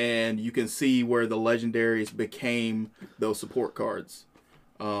 And you can see where the legendaries became those support cards.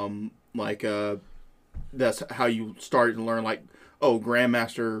 That's how you started to learn, like,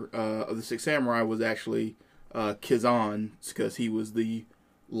 Grandmaster of the Six Samurai was actually Kizan, because he was the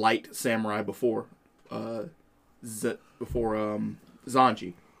light samurai before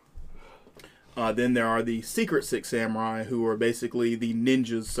Zanji. Then there are the Secret Six Samurai, who are basically the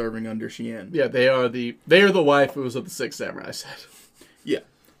ninjas serving under Shien. Yeah, they are the waifus of the Six Samurai set. Yeah.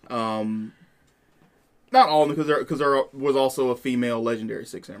 Not all of them, because there was also a female legendary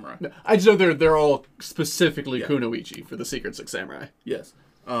Six Samurai. No, I just know they're all specifically kunoichi for the Secret Six Samurai. Yes.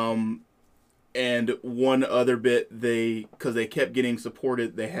 And one other bit, because they kept getting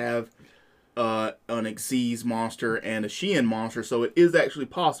supported, they have an Xyz monster and a Shien monster, so it is actually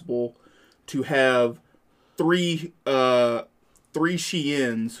possible to have three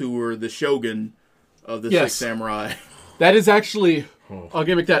Shiens who were the shogun of the Six Samurai. That is actually, I'll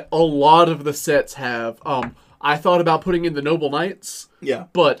gimmick that, a lot of the sets have. I thought about putting in the Noble Knights. Yeah.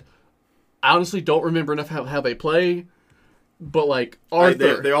 But I honestly don't remember enough how they play. But like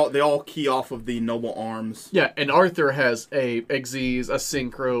Arthur, they all key off of the Noble Arms. Yeah, and Arthur has a Xyz, a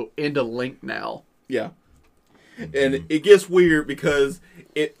Synchro, and a Link now. Yeah. And it gets weird because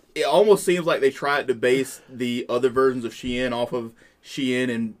it almost seems like they tried to base the other versions of Shien off of Shien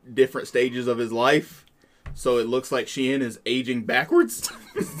in different stages of his life. So it looks like Shien is aging backwards.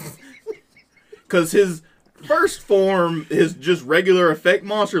 Because his first form, his just regular effect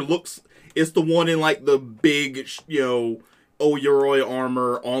monster, it's the one in like the big, Oyuroi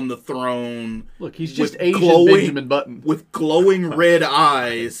armor on the throne. Look, he's just Asian Benjamin Button. With glowing red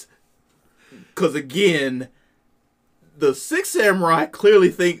eyes. Because again, the Six Samurai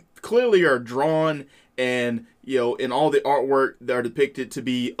clearly are drawn and, in all the artwork, they're depicted to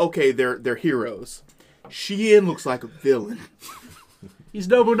be, okay, they're heroes. Shien looks like a villain. He's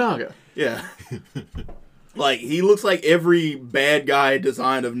Nobunaga. Yeah. Like, he looks like every bad guy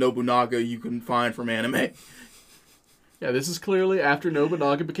design of Nobunaga you can find from anime. Yeah, this is clearly after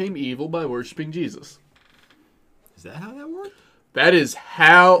Nobunaga became evil by worshipping Jesus. Is that how that worked? That is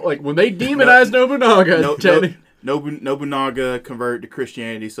how, when they demonized Nobunaga... Nobunaga converted to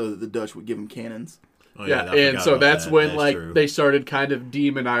Christianity so that the Dutch would give him cannons. Oh, yeah, and so that's when they started kind of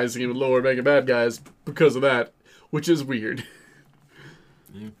demonizing him and lower making bad guys because of that, which is weird.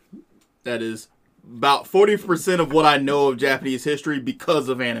 That is about 40% of what I know of Japanese history because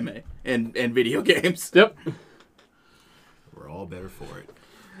of anime and video games. Yep. We're all better for it.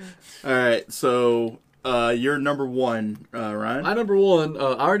 All right, so you're number one, Ryan. My number one, I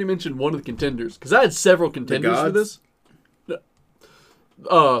already mentioned one of the contenders because I had several contenders for this.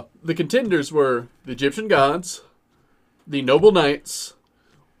 The contenders were the Egyptian gods, the Noble Knights,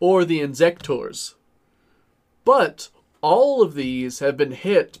 or the Insectors. But all of these have been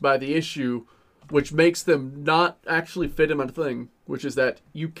hit by the issue which makes them not actually fit in my thing, which is that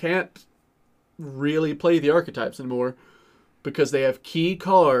you can't really play the archetypes anymore because they have key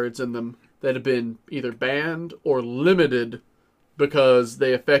cards in them that have been either banned or limited because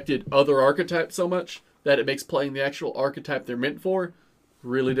they affected other archetypes so much that it makes playing the actual archetype they're meant for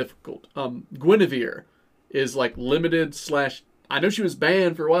really difficult. Guinevere is limited / I know she was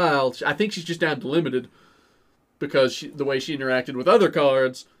banned for a while. I think she's just down to limited because the way she interacted with other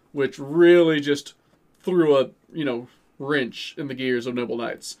cards, which really just threw a, wrench in the gears of Noble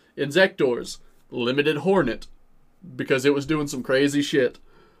Knights. Insectors, limited Hornet because it was doing some crazy shit.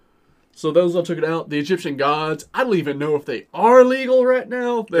 So those all took it out. The Egyptian gods, I don't even know if they are legal right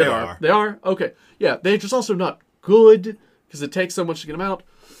now. They are. They are? Okay. Yeah, they're just also not good because it takes so much to get them out.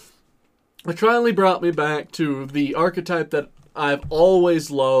 It finally brought me back to the archetype that I've always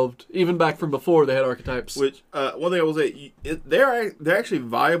loved, even back from before they had archetypes. Which, one thing I will say, they're actually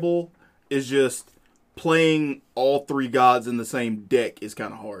viable, is just playing all three gods in the same deck is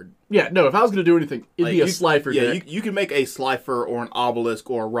kind of hard. Yeah, no, if I was going to do anything, it'd be a Slifer deck. Yeah, you can make a Slifer or an Obelisk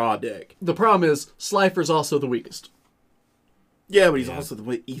or a Ra deck. The problem is, Slifer's also the weakest. Yeah, but he's also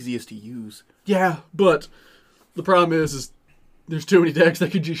the easiest to use. Yeah, but the problem is there's too many decks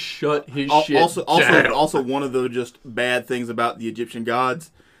that could just shut his shit down. Also, one of the just bad things about the Egyptian gods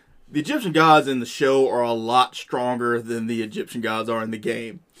in the show are a lot stronger than the Egyptian gods are in the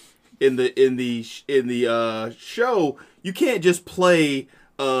game. In the show, you can't just play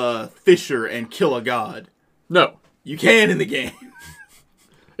Fisher and kill a god. No, you can in the game.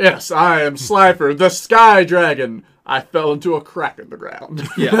 Yes, I am Slifer, the Sky Dragon. I fell into a crack in the ground.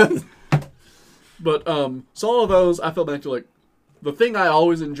 Yeah. But so all of those, I fell back to the thing I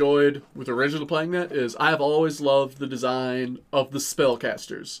always enjoyed with originally playing that is I've always loved the design of the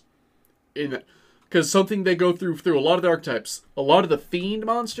spellcasters. Because something they go through a lot of the archetypes, a lot of the fiend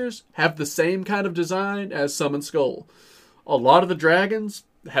monsters have the same kind of design as Summon Skull. A lot of the dragons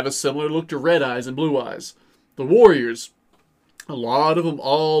have a similar look to Red Eyes and Blue Eyes. The warriors, a lot of them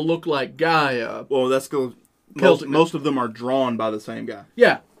all look like Gaia. Well, that's good. Most of them are drawn by the same guy.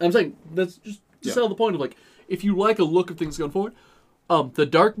 Yeah, I'm saying that's just to sell the point of if you like a look of things going forward. the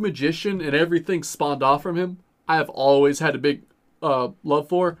Dark Magician and everything spawned off from him, I have always had a big love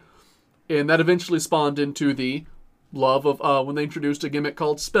for. And that eventually spawned into the love of when they introduced a gimmick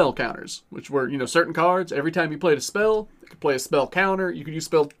called spell counters, which were, certain cards. Every time you played a spell, you could play a spell counter. You could use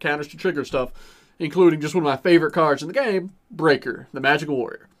spell counters to trigger stuff, including just one of my favorite cards in the game, Breaker, the Magical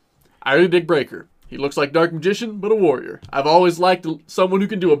Warrior. I really dig Breaker. He looks like Dark Magician, but a warrior. I've always liked someone who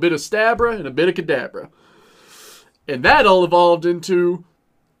can do a bit of Stabra and a bit of Kadabra. And that all evolved into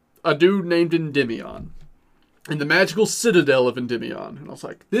a dude named Endymion. And the magical citadel of Endymion. And I was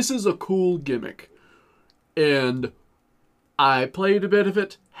like, this is a cool gimmick. And I played a bit of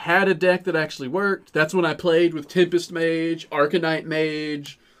it, had a deck that actually worked. That's when I played with Tempest Mage, Arcanite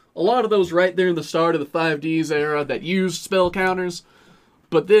Mage, a lot of those right there in the start of the 5Ds era that used spell counters.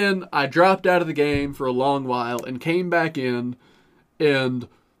 But then I dropped out of the game for a long while and came back in. And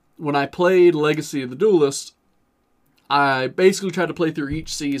when I played Legacy of the Duelist, I basically tried to play through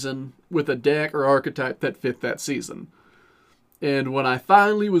each season with a deck or archetype that fit that season. And when I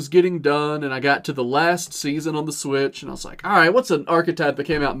finally was getting done and I got to the last season on the Switch, and I was like, all right, what's an archetype that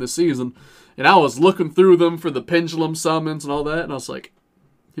came out in this season? And I was looking through them for the pendulum summons and all that, and I was like,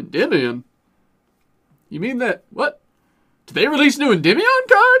 Endymion? You mean that, what? Did they release new Endymion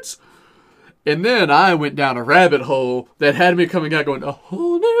cards? And then I went down a rabbit hole that had me coming out going, a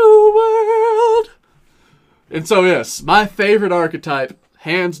whole new world. And so, yes, my favorite archetype,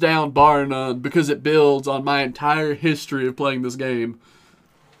 hands down, bar none, because it builds on my entire history of playing this game,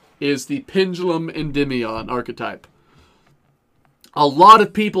 is the Pendulum Endymion archetype. A lot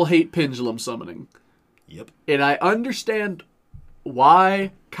of people hate pendulum summoning. Yep. And I understand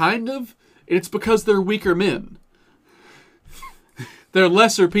why, kind of. It's because they're weaker men. They're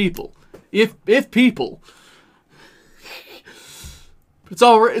lesser people. If people. It's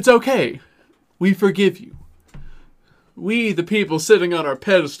all right. It's okay. We forgive you. We, the people sitting on our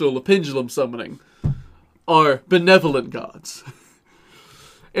pedestal of pendulum summoning, are benevolent gods.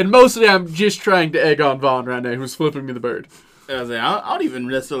 And mostly I'm just trying to egg on Vaughn right now, who's flipping me the bird. I don't even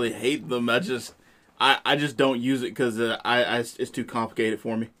necessarily hate them. I just don't use it because it's too complicated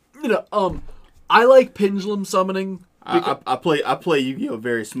for me. I like pendulum summoning. I play Yu-Gi-Oh!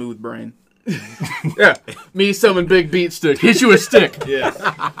 Very smooth brain. Yeah, me summon big beat stick. Hit you with stick.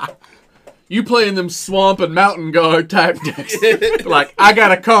 Yeah. You playing them swamp and mountain guard type decks. Like, I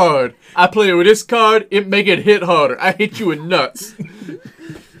got a card. I play with this card, it make it hit harder. I hit you with nuts.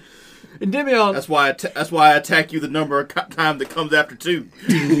 Endymion. That's why I attack you the number of times that comes after 2.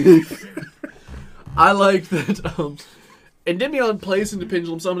 I like that Endymion plays into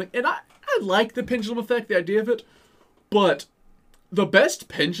pendulum summoning, and I like the pendulum effect, the idea of it, but the best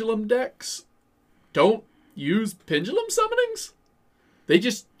pendulum decks don't use pendulum summonings. They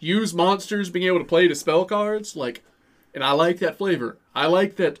just use monsters being able to play to spell cards, and I like that flavor. I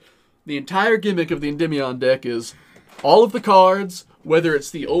like that the entire gimmick of the Endymion deck is all of the cards, whether it's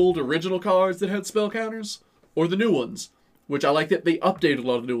the old original cards that had spell counters, or the new ones, which I like that they updated a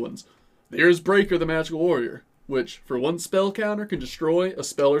lot of new ones. There's Breaker the Magical Warrior, which for one spell counter can destroy a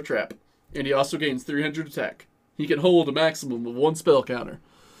spell or trap, and he also gains 300 attack. He can hold a maximum of 1 spell counter.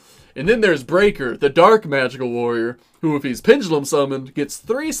 And then there's Breaker, the Dark Magical Warrior, who if he's pendulum summoned, gets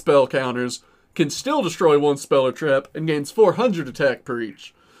 3 spell counters, can still destroy 1 spell or trap, and gains 400 attack per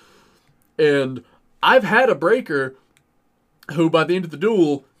each. And I've had a Breaker who by the end of the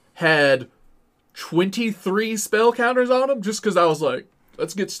duel had 23 spell counters on him just because I was like,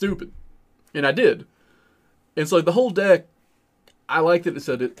 let's get stupid. And I did. And so the whole deck, I like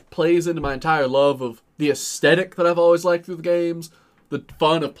that it plays into my entire love of the aesthetic that I've always liked through the games, the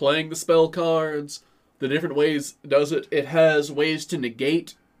fun of playing the spell cards, the different ways it does it. It has ways to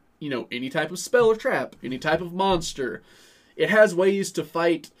negate, any type of spell or trap, any type of monster. It has ways to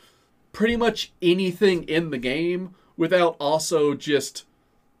fight pretty much anything in the game without also just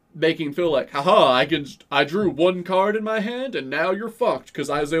making feel like, haha, I drew 1 card in my hand and now you're fucked because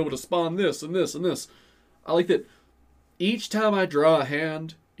I was able to spawn this and this and this. I like that each time I draw a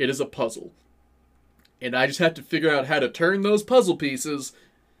hand, it is a puzzle. And I just have to figure out how to turn those puzzle pieces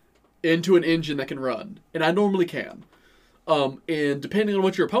into an engine that can run. And I normally can. And depending on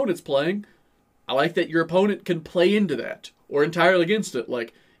what your opponent's playing, I like that your opponent can play into that. Or entirely against it.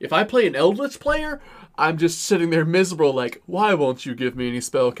 Like, if I play an Eldritch player, I'm just sitting there miserable like, why won't you give me any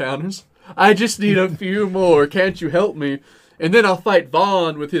spell counters? I just need a few more. Can't you help me? And then I'll fight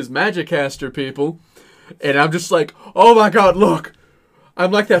Vaughn with his Magicaster people. And I'm just like, oh my god, look.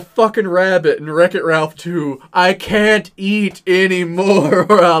 I'm like that fucking rabbit in Wreck-It Ralph 2. I can't eat anymore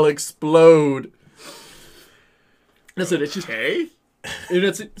or I'll explode. That's it. It's just... Okay. And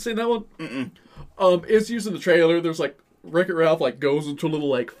it's seen that one? Mm-mm. It's used in the trailer. There's like Wreck-It Ralph like goes into a little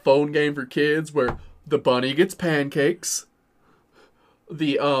like phone game for kids where the bunny gets pancakes,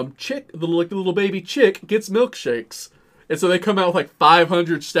 the little baby chick gets milkshakes, and so they come out with like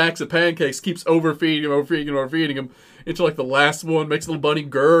 500 stacks of pancakes, keeps overfeeding them until like the last one makes the little bunny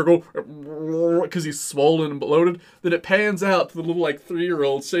gurgle because he's swollen and bloated. Then it pans out to the little like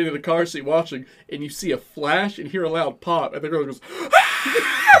 3-year-old sitting in the car seat watching, and you see a flash and hear a loud pop, and the girl goes.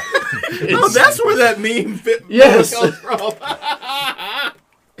 Oh, that's where that meme Yes. comes from.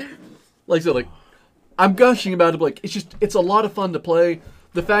 Like so, like I'm gushing about it. But, like it's a lot of fun to play.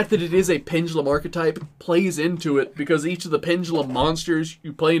 The fact that it is a pendulum archetype plays into it because each of the pendulum monsters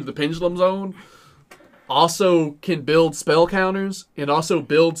you play into the pendulum zone also can build spell counters and also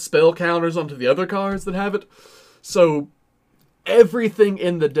build spell counters onto the other cards that have it. So everything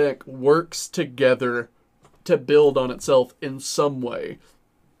in the deck works together to build on itself in some way.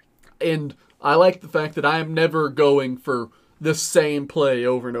 And I like the fact that I'm never going for the same play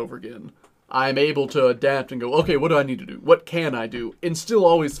over and over again. I'm able to adapt and go, okay, what do I need to do? What can I do? And still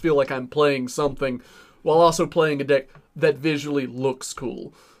always feel like I'm playing something while also playing a deck that visually looks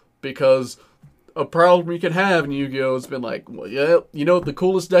cool. Because a problem you can have in Yu-Gi-Oh! Has been like, well, yeah, you know what the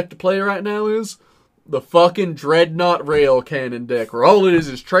coolest deck to play right now is? The fucking Dreadnought Rail Cannon deck, where all it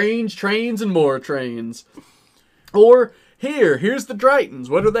is trains, trains, and more trains. Or, here's the Drytons.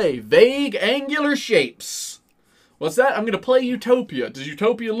 What are they? Vague angular shapes. What's that? I'm going to play Utopia. Does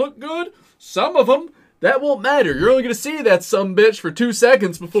Utopia look good? Some of them. That won't matter. You're only going to see that sumbitch for 2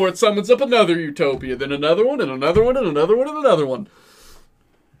 seconds before it summons up another Utopia, then another one, and another one, and another one, and another one.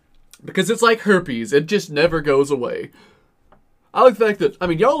 Because it's like herpes. It just never goes away. I like the fact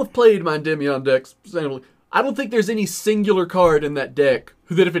that, y'all have played my Endymion decks. I don't think there's any singular card in that deck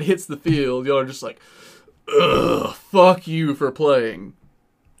that if it hits the field, y'all are just like, ugh, fuck you for playing.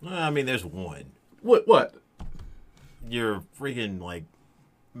 There's one. What? Your freaking, like,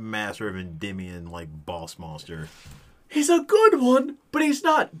 Master of Endymion, like, boss monster. He's a good one, but he's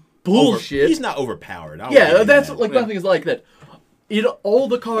not bullshit. He's not overpowered. Yeah, that's, like, nothing is like that. All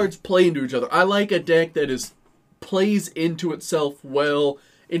the cards play into each other. I like a deck that plays into itself well,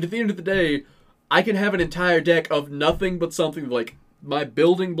 and at the end of the day, I can have an entire deck of nothing but something like, my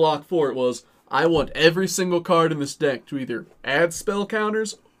building block for it was, I want every single card in this deck to either add spell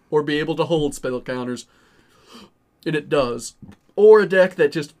counters or be able to hold spell counters. And it does. Or a deck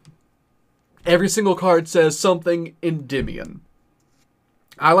that just every single card says something Endymion.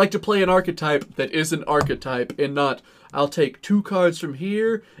 I like to play an archetype that is an archetype and not, I'll take 2 cards from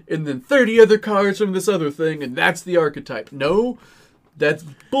here and then 30 other cards from this other thing and that's the archetype. No, that's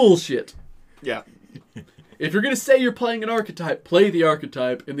bullshit. Yeah. If you're going to say you're playing an archetype, play the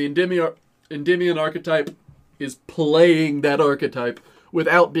archetype. And the Endymion archetype is playing that archetype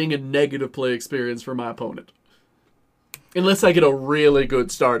without being a negative play experience for my opponent. Unless I get a really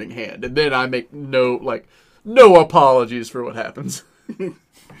good starting hand. And then I make no apologies for what happens.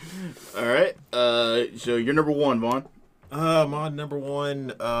 All right. So you're number 1, Vaughn. My number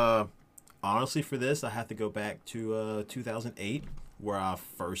 1, honestly for this, I have to go back to 2008, where I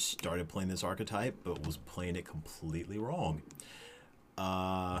first started playing this archetype, but was playing it completely wrong.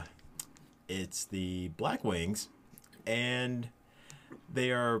 It's the Black Wings, and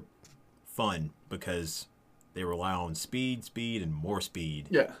they are fun because they rely on speed, and more speed.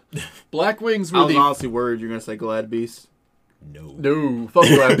 Yeah. Black Wings were I was honestly worried you're going to say Glad Beast. No. Fuck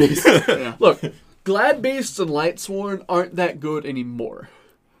Glad Beasts. Yeah. Look, Glad Beasts and Lightsworn aren't that good anymore.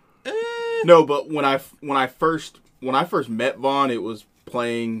 No, but when I first met Vaughn, it was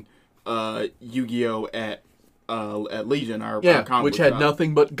playing Yu-Gi-Oh at Legion, our comic which book had shop.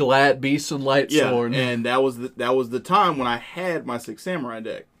 nothing but Glad Beasts and Lightsworn. Yeah, and that was the time when I had my 6 Samurai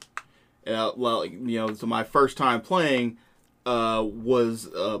deck. So my first time playing was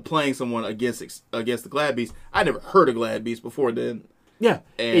playing someone against the Glad Beast. I never heard of Glad Beast before then. Yeah,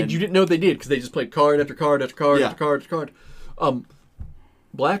 and you didn't know they did because they just played card after card after card after card after card.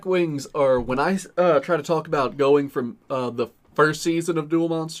 Black Wings are, when I try to talk about going from the first season of Duel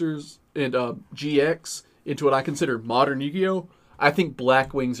Monsters and GX into what I consider modern Yu-Gi-Oh!, I think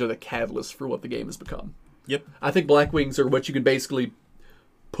Black Wings are the catalyst for what the game has become. Yep. I think Black Wings are what you can basically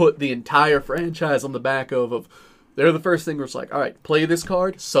put the entire franchise on the back of they're the first thing where it's like, all right, play this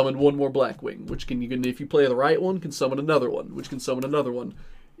card, summon 1 more Black Wing, which can, if you play the right one, can summon another one, which can summon another one.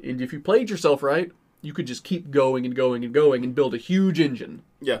 And if you played yourself right, you could just keep going and going and going and build a huge engine.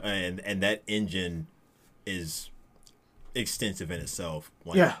 Yeah. And that engine is extensive in itself.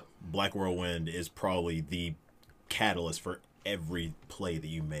 Black Whirlwind is probably the catalyst for every play that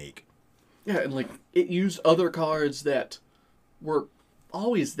you make. Yeah, and it used other cards that were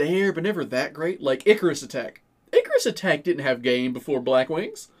always there, but never that great. Like Icarus Attack. Icarus Attack didn't have game before Black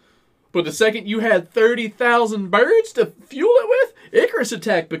Wings. But the second you had 30,000 birds to fuel it with, Icarus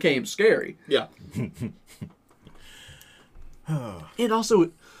Attack became scary. Yeah. And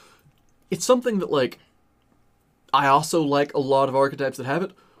also, it's something that, like, I also like a lot of archetypes that have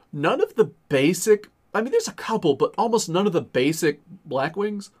it. None of the basic... I mean, there's a couple, but almost none of the basic Black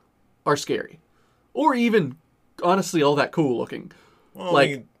Wings are scary. Or even, honestly, all that cool looking. Well,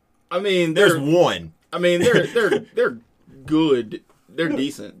 Like, I mean, there's one. I mean, they're good. They're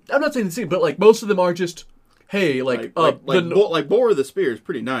decent. I'm not saying the same, but, like, most of them are just, hey, like Boar of the Spear is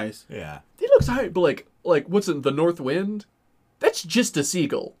pretty nice. Yeah. It looks alright, but, like, what's in the North Wind? That's just a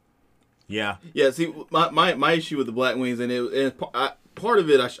seagull. Yeah. Yeah, see, my issue with the Black Wings, part of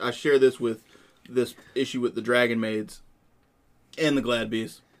it, I share this with this issue with the Dragon Maids and the Glad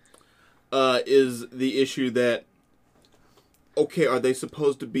Beasts, is the issue that, okay, are they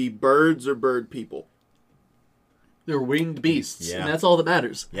supposed to be birds or bird people? They're winged beasts, Yeah. and that's all that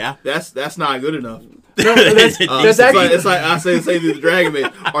matters. Yeah. That's not good enough. No, that's actually... It's like I say to the Dragon Maids,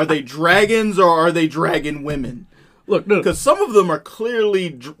 are they dragons or are they dragon women? Look, no. Because some of them are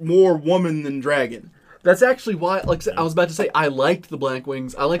clearly more woman than dragon. That's actually why, like I was about to say, I liked the Black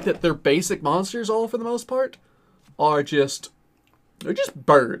Wings. I like that their basic monsters, all for the most part, they're just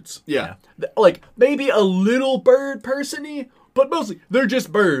birds. Yeah. Like, maybe a little bird person-y, but mostly, they're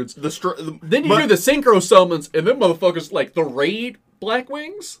just birds. Then you do the synchro summons, and them motherfuckers, like, the raid Black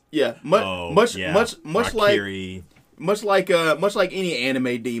Wings? Yeah. Much like any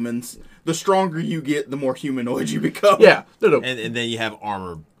anime demons, the stronger you get, the more humanoid you become. Yeah. No. And then you have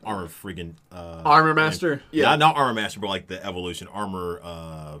armor freaking... Armor Master? Yeah. Not Armor Master, but like the evolution.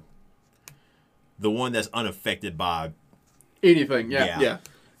 Armor... the one that's unaffected by... Anything, yeah.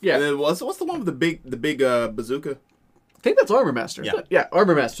 Yeah. And then what's the one with the big bazooka? I think that's Armor Master. Yeah. Yeah,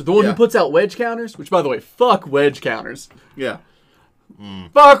 Armor Master. The one who puts out wedge counters, which, by the way, fuck wedge counters. Yeah.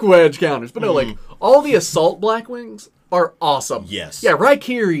 Fuck wedge counters. But no, like, all the Assault Black Wings are awesome. Yes. Yeah,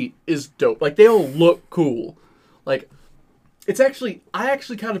 Raikiri is dope. Like, they all look cool. Like, I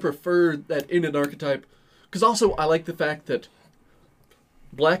actually kind of prefer that in an archetype. Because also, I like the fact that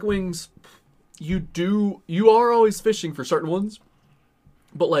Black Wings, you are always fishing for certain ones.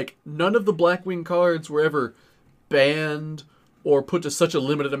 But, like, none of the Black Wing cards were ever banned or put to such a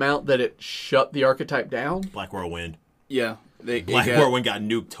limited amount that it shut the archetype down. Black Whirlwind. Yeah. Black Whirlwind got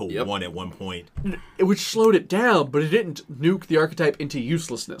nuked to 1 at one point. Which slowed it down, but it didn't nuke the archetype into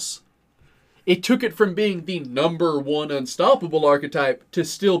uselessness. It took it from being the number one unstoppable archetype to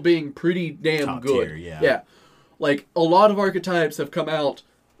still being pretty damn Top good. tier, yeah. Yeah. Like, a lot of archetypes have come out,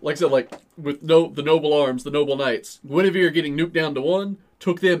 like I said, like, with the Noble Arms, the Noble Knights. Guinevere getting nuked down to 1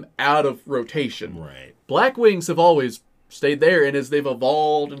 took them out of rotation. Right. Black Wings have always stayed there, and as they've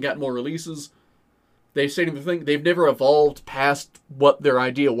evolved and gotten more releases, they've stayed in the thing. They've never evolved past what their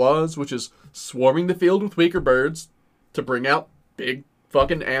idea was, which is swarming the field with weaker birds to bring out big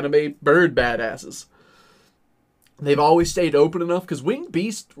fucking anime bird badasses. They've always stayed open enough, because winged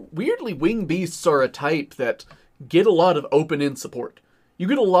beasts are a type that get a lot of open-end support. You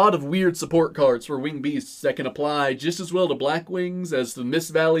get a lot of weird support cards for winged beasts that can apply just as well to Black Wings as the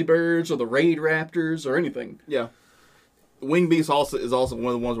Mist Valley birds or the Raid Raptors or anything. Yeah. Winged Beast is also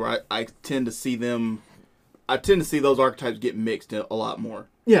one of the ones where I tend to see them... I tend to see those archetypes get mixed a lot more.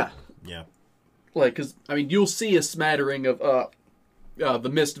 Yeah. Yeah. Like, because, I mean, you'll see a smattering of the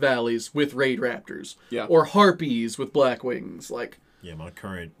Mist Valleys with Raid Raptors. Yeah. Or Harpies with Black Wings. Like... Yeah, my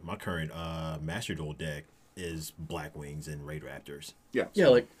current Master Duel deck is Black Wings and Raid Raptors. Yeah. Yeah,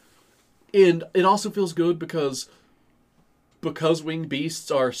 like... And it also feels good because winged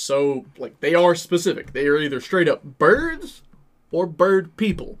beasts are so, like, they are specific. They are either straight up birds or bird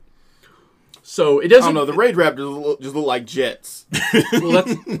people. So it doesn't... I don't know, the Raid Raptors just look like jets. Well,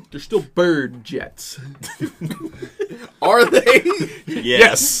 they're still bird jets. Are they?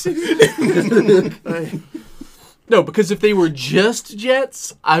 Yes. No, because if they were just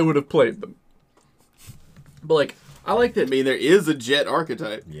jets, I would have played them. But, like, I like that... I mean, there is a jet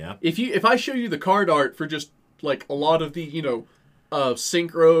archetype. Yeah. If I show you the card art for just, like, a lot of the,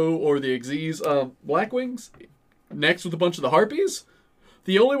 Synchro or the Xyz Black Wings, next with a bunch of the Harpies,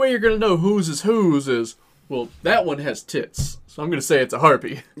 the only way you're going to know whose is, well, that one has tits. So I'm going to say it's a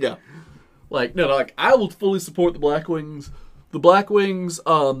Harpy. Yeah. Like, no, like, I will fully support the Black Wings. The Black Wings,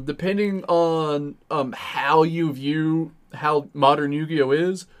 depending on how you view how modern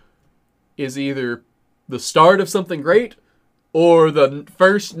Yu-Gi-Oh! is either the start of something great or the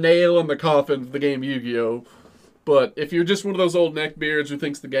first nail in the coffin of the game Yu-Gi-Oh! But if you're just one of those old neckbeards who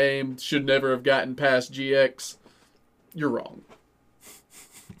thinks the game should never have gotten past GX, you're wrong.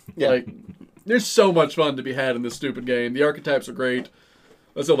 Yeah. Like, There's so much fun to be had in this stupid game. The archetypes are great.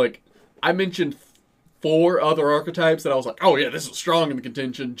 So, like, I mentioned 4 other archetypes that I was like, oh yeah, this is strong in the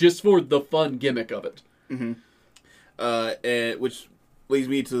contention, just for the fun gimmick of it. Mm-hmm. And which leads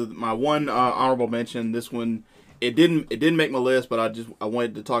me to my one honorable mention. This one, it didn't make my list, but I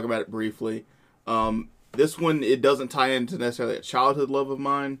wanted to talk about it briefly. This one, it doesn't tie into necessarily a childhood love of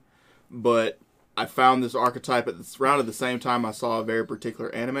mine, but I found this archetype around at the same time I saw a very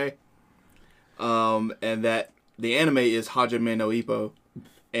particular anime. And that the anime is Hajime no Ippo,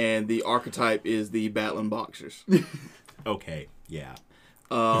 and the archetype is the Battling Boxers. Okay, yeah.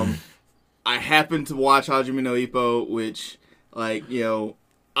 I happened to watch Hajime no Ippo, which, like, you know,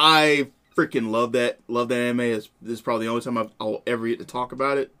 I freaking love that anime. This is probably the only time I'll ever get to talk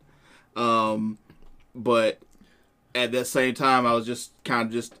about it. But at that same time, I was just kind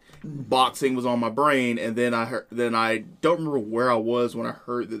of just boxing was on my brain, and then I don't remember where I was when I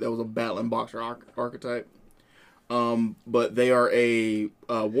heard that there was a Battling Boxer archetype. But they are a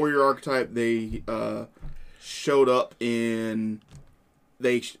warrior archetype. They showed up in.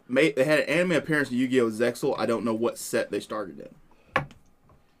 They had an anime appearance in Yu-Gi-Oh! Zexal. I don't know what set they started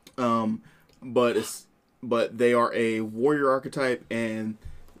in. But they are a warrior archetype, and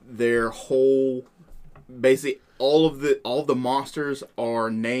their whole basically all of the monsters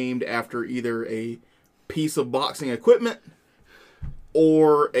are named after either a piece of boxing equipment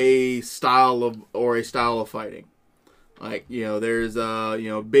or a style of fighting. Like, you know, there's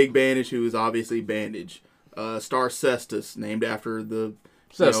Big Bandage, who is obviously Bandage. Star Cestus, named after the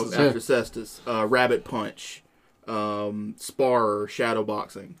Cestus. Rabbit Punch, Sparer, Shadow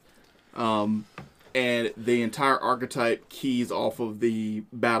Boxing. And the entire archetype keys off of the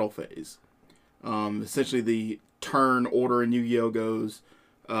battle phase. Essentially, the turn order in Yu-Gi-Oh! Goes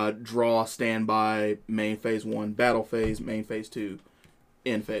draw, standby, main phase 1, battle phase, main phase 2,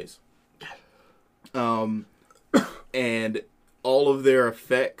 end phase. And all of their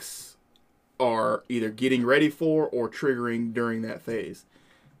effects are either getting ready for or triggering during that phase.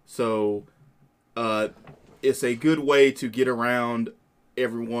 So it's a good way to get around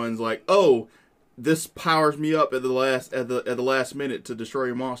everyone's like, oh, this powers me up at the last minute to destroy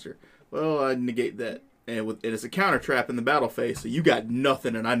your monster. Well, I negate that. And it's a counter trap in the battle phase, so you got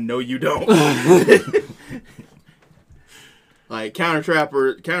nothing, and I know you don't. Like, counter trap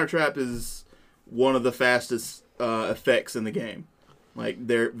is one of the fastest effects in the game. Like,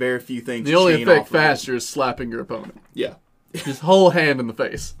 there are very few things. The only effect faster is slapping your opponent. Yeah, his whole hand in the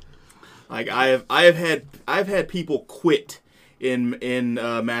face. Like, I've had people quit in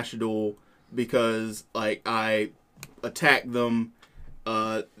Master Duel because, like, I attack them,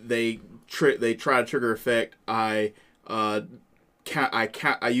 they try to trigger effect. I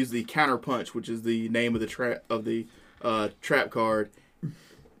use the counter punch, which is the name of the trap card.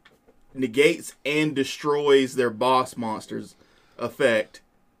 Negates and destroys their boss monster's effect.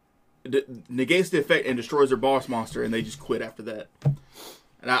 Negates the effect and destroys their boss monster, and they just quit after that.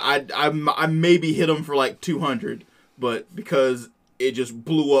 And I maybe hit them for like 200, but because it just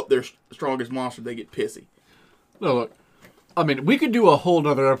blew up their strongest monster, they get pissy. No, look. I mean, we could do a whole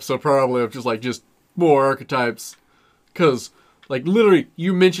nother episode probably of just more archetypes. Because, like, literally,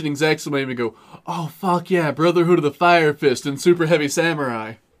 you mentioning Zexal made me go, oh, fuck yeah, Brotherhood of the Fire Fist and Super Heavy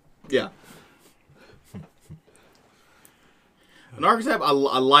Samurai. Yeah. An archetype I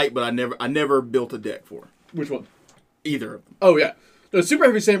like, but I never built a deck for. Which one? Either of them. Oh, yeah. The Super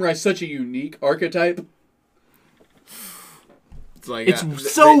Heavy Samurai is such a unique archetype. It's like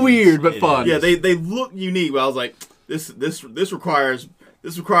it's so weird, but fun. Yeah, they look unique, but I was like, this requires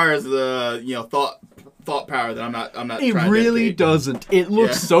the thought power that I'm not. It trying really to doesn't. It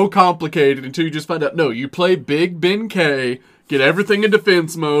looks so complicated until you just find out. No, you play Big Ben K, get everything in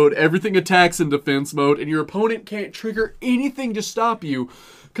defense mode, everything attacks in defense mode, and your opponent can't trigger anything to stop you,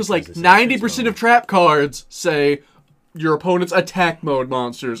 because like 90% of trap cards say your opponent's attack mode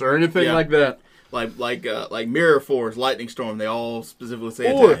monsters or anything like that. Like Mirror Force, Lightning Storm, they all specifically say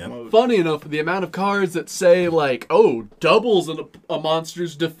or, attack mode. Funny enough, the amount of cards that say, like, oh, doubles a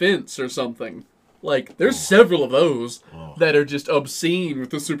monster's defense or something. Like, there's several of those that are just obscene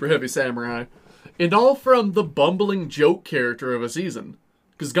with the Super Heavy Samurai. And all from the bumbling joke character of a season.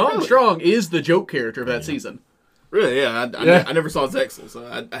 Because Gone Strong is the joke character of that season. Really? Yeah. I never saw Zexal, so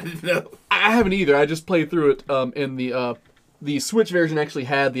I didn't know. I haven't either. I just played through it in the Switch version actually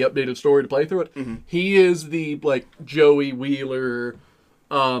had the updated story to play through it. Mm-hmm. He is the, like, Joey Wheeler,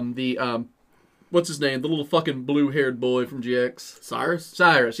 what's his name? The little fucking blue-haired boy from GX.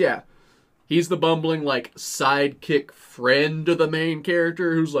 Cyrus, yeah. He's the bumbling, like, sidekick friend to the main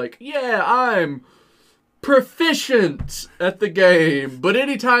character who's like, yeah, I'm proficient at the game, but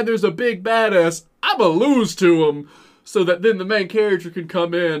anytime there's a big badass, I'ma lose to him, so that then the main character can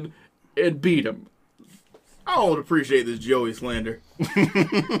come in and beat him. I don't appreciate this Joey slander.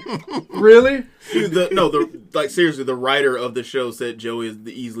 Really? Seriously, the writer of the show said Joey is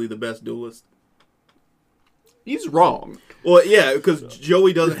easily the best duelist. He's wrong. Well, yeah, because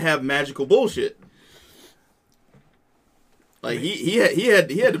Joey doesn't have magical bullshit. Like he had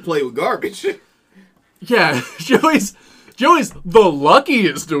to play with garbage. Yeah, Joey's the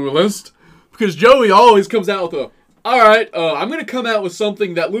luckiest duelist, because Joey always comes out with alright, I'm going to come out with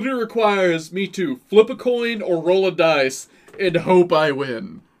something that literally requires me to flip a coin or roll a dice and hope I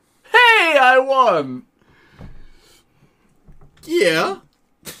win. Hey, I won! Yeah.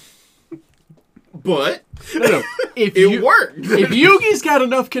 But No. it worked. If Yugi's got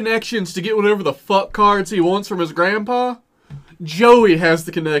enough connections to get whatever the fuck cards he wants from his grandpa, Joey has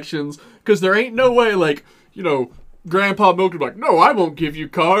the connections, because there ain't no way, Grandpa Milk would be like, no, I won't give you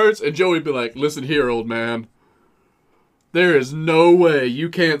cards, and Joey would be like, listen here, old man. There is no way you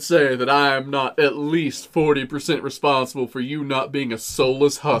can't say that I am not at least 40% responsible for you not being a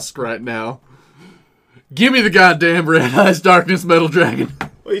soulless husk right now. Give me the goddamn Red Eyes Darkness Metal Dragon.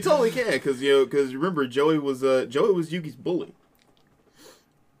 Well, you totally can, because remember Joey was Yugi's bully.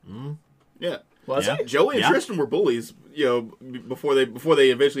 Mm. Yeah. Was Yeah. he? Joey and Tristan were bullies, before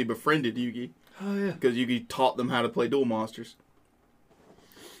they eventually befriended Yugi. Oh, yeah. Because Yugi taught them how to play duel monsters.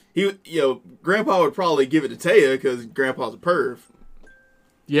 Grandpa would probably give it to Taya because Grandpa's a perv.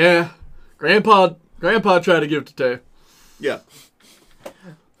 Yeah. Grandpa tried to give it to Taya. Yeah.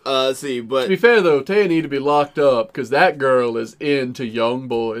 Let's see, but To be fair, though, Taya need to be locked up, because that girl is into young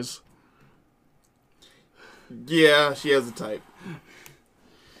boys. yeah, she has a type.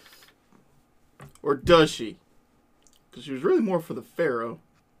 Or does she? Because she was really more for the Pharaoh.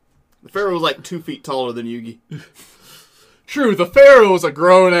 The Pharaoh was like 2 feet taller than Yugi. True, the Pharaoh was a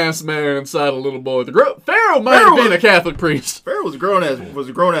grown-ass man inside a little boy. The Pharaoh might have been a Catholic priest. Pharaoh was a grown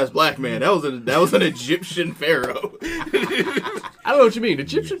ass black man. That was an Egyptian Pharaoh. I don't know what you mean.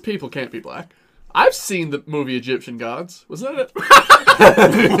 Egyptian people can't be black. I've seen the movie Egyptian Gods. Was that it? Yeah,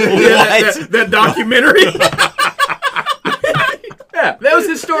 that documentary. Yeah, that was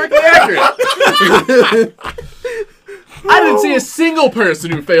historically accurate. I didn't see a single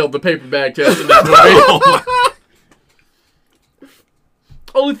person who failed the paper bag test in that movie.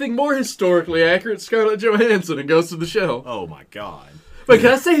 Only thing more historically accurate, Scarlett Johansson in Ghost of the Shell. Oh my god. Wait,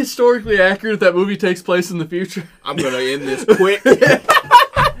 can I say historically accurate if that movie takes place in the future? I'm gonna end this quick.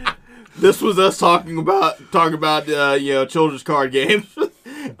 This was us talking about children's card games.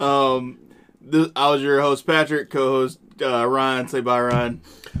 I was your host Patrick, co-host Ryan. Say bye, Ryan.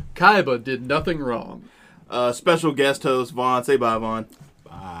 Kaiba did nothing wrong. Special guest host Vaughn. Say bye, Vaughn.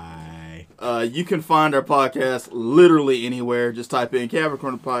 Bye. You can find our podcast literally anywhere. Just type in Cavern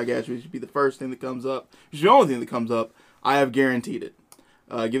Corner Podcast, which should be the first thing that comes up. Which is the only thing that comes up. I have guaranteed it.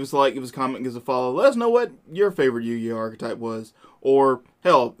 Give us a like, give us a comment, give us a follow. Let us know what your favorite Yu-Gi-Oh archetype was, or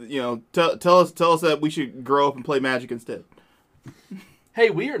hell, tell us that we should grow up and play Magic instead. Hey,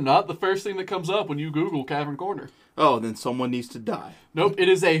 we are not the first thing that comes up when you Google Cavern Corner. Oh, then someone needs to die. Nope, it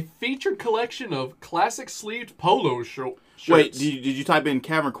is a featured collection of classic sleeved polo shirts. Wait, did you type in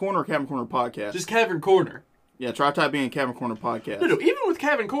Cavern Corner or Cavern Corner Podcast? Just Cavern Corner. Yeah, try typing in Cavern Corner Podcast. No, even with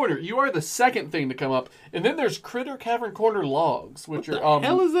Cavern Corner, you are the second thing to come up. And then there's Critter Cavern Corner logs, which What are... the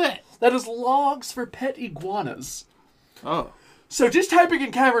hell is that? That is logs for pet iguanas. Oh. So just typing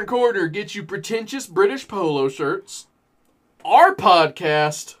in Cavern Corner gets you pretentious British polo shirts, our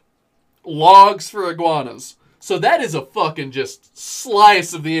podcast, logs for iguanas. So that is a fucking just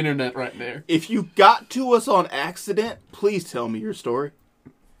slice of the internet right there. If you got to us on accident, please tell me your story.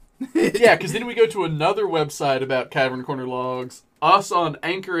 Yeah, because then we go to another website about Cavern Corner logs, us on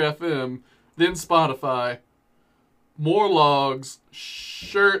Anchor FM, then Spotify, more logs,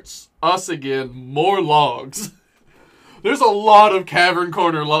 shirts, us again, more logs. There's a lot of Cavern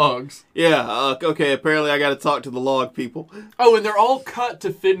Corner logs. Yeah, okay, apparently I gotta talk to the log people. Oh, and they're all cut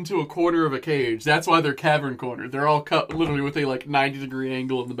to fit into a quarter of a cage. That's why they're Cavern Corner. They're all cut literally with a 90-degree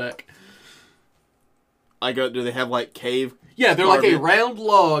angle in the back. Do they have cave? Yeah, they're like a round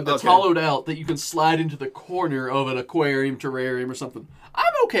log that's Okay. hollowed out that you can slide into the corner of an aquarium, terrarium, or something.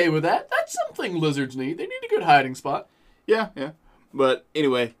 I'm okay with that. That's something lizards need. They need a good hiding spot. Yeah. But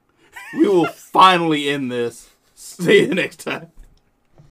anyway, we will finally end this. See you next time.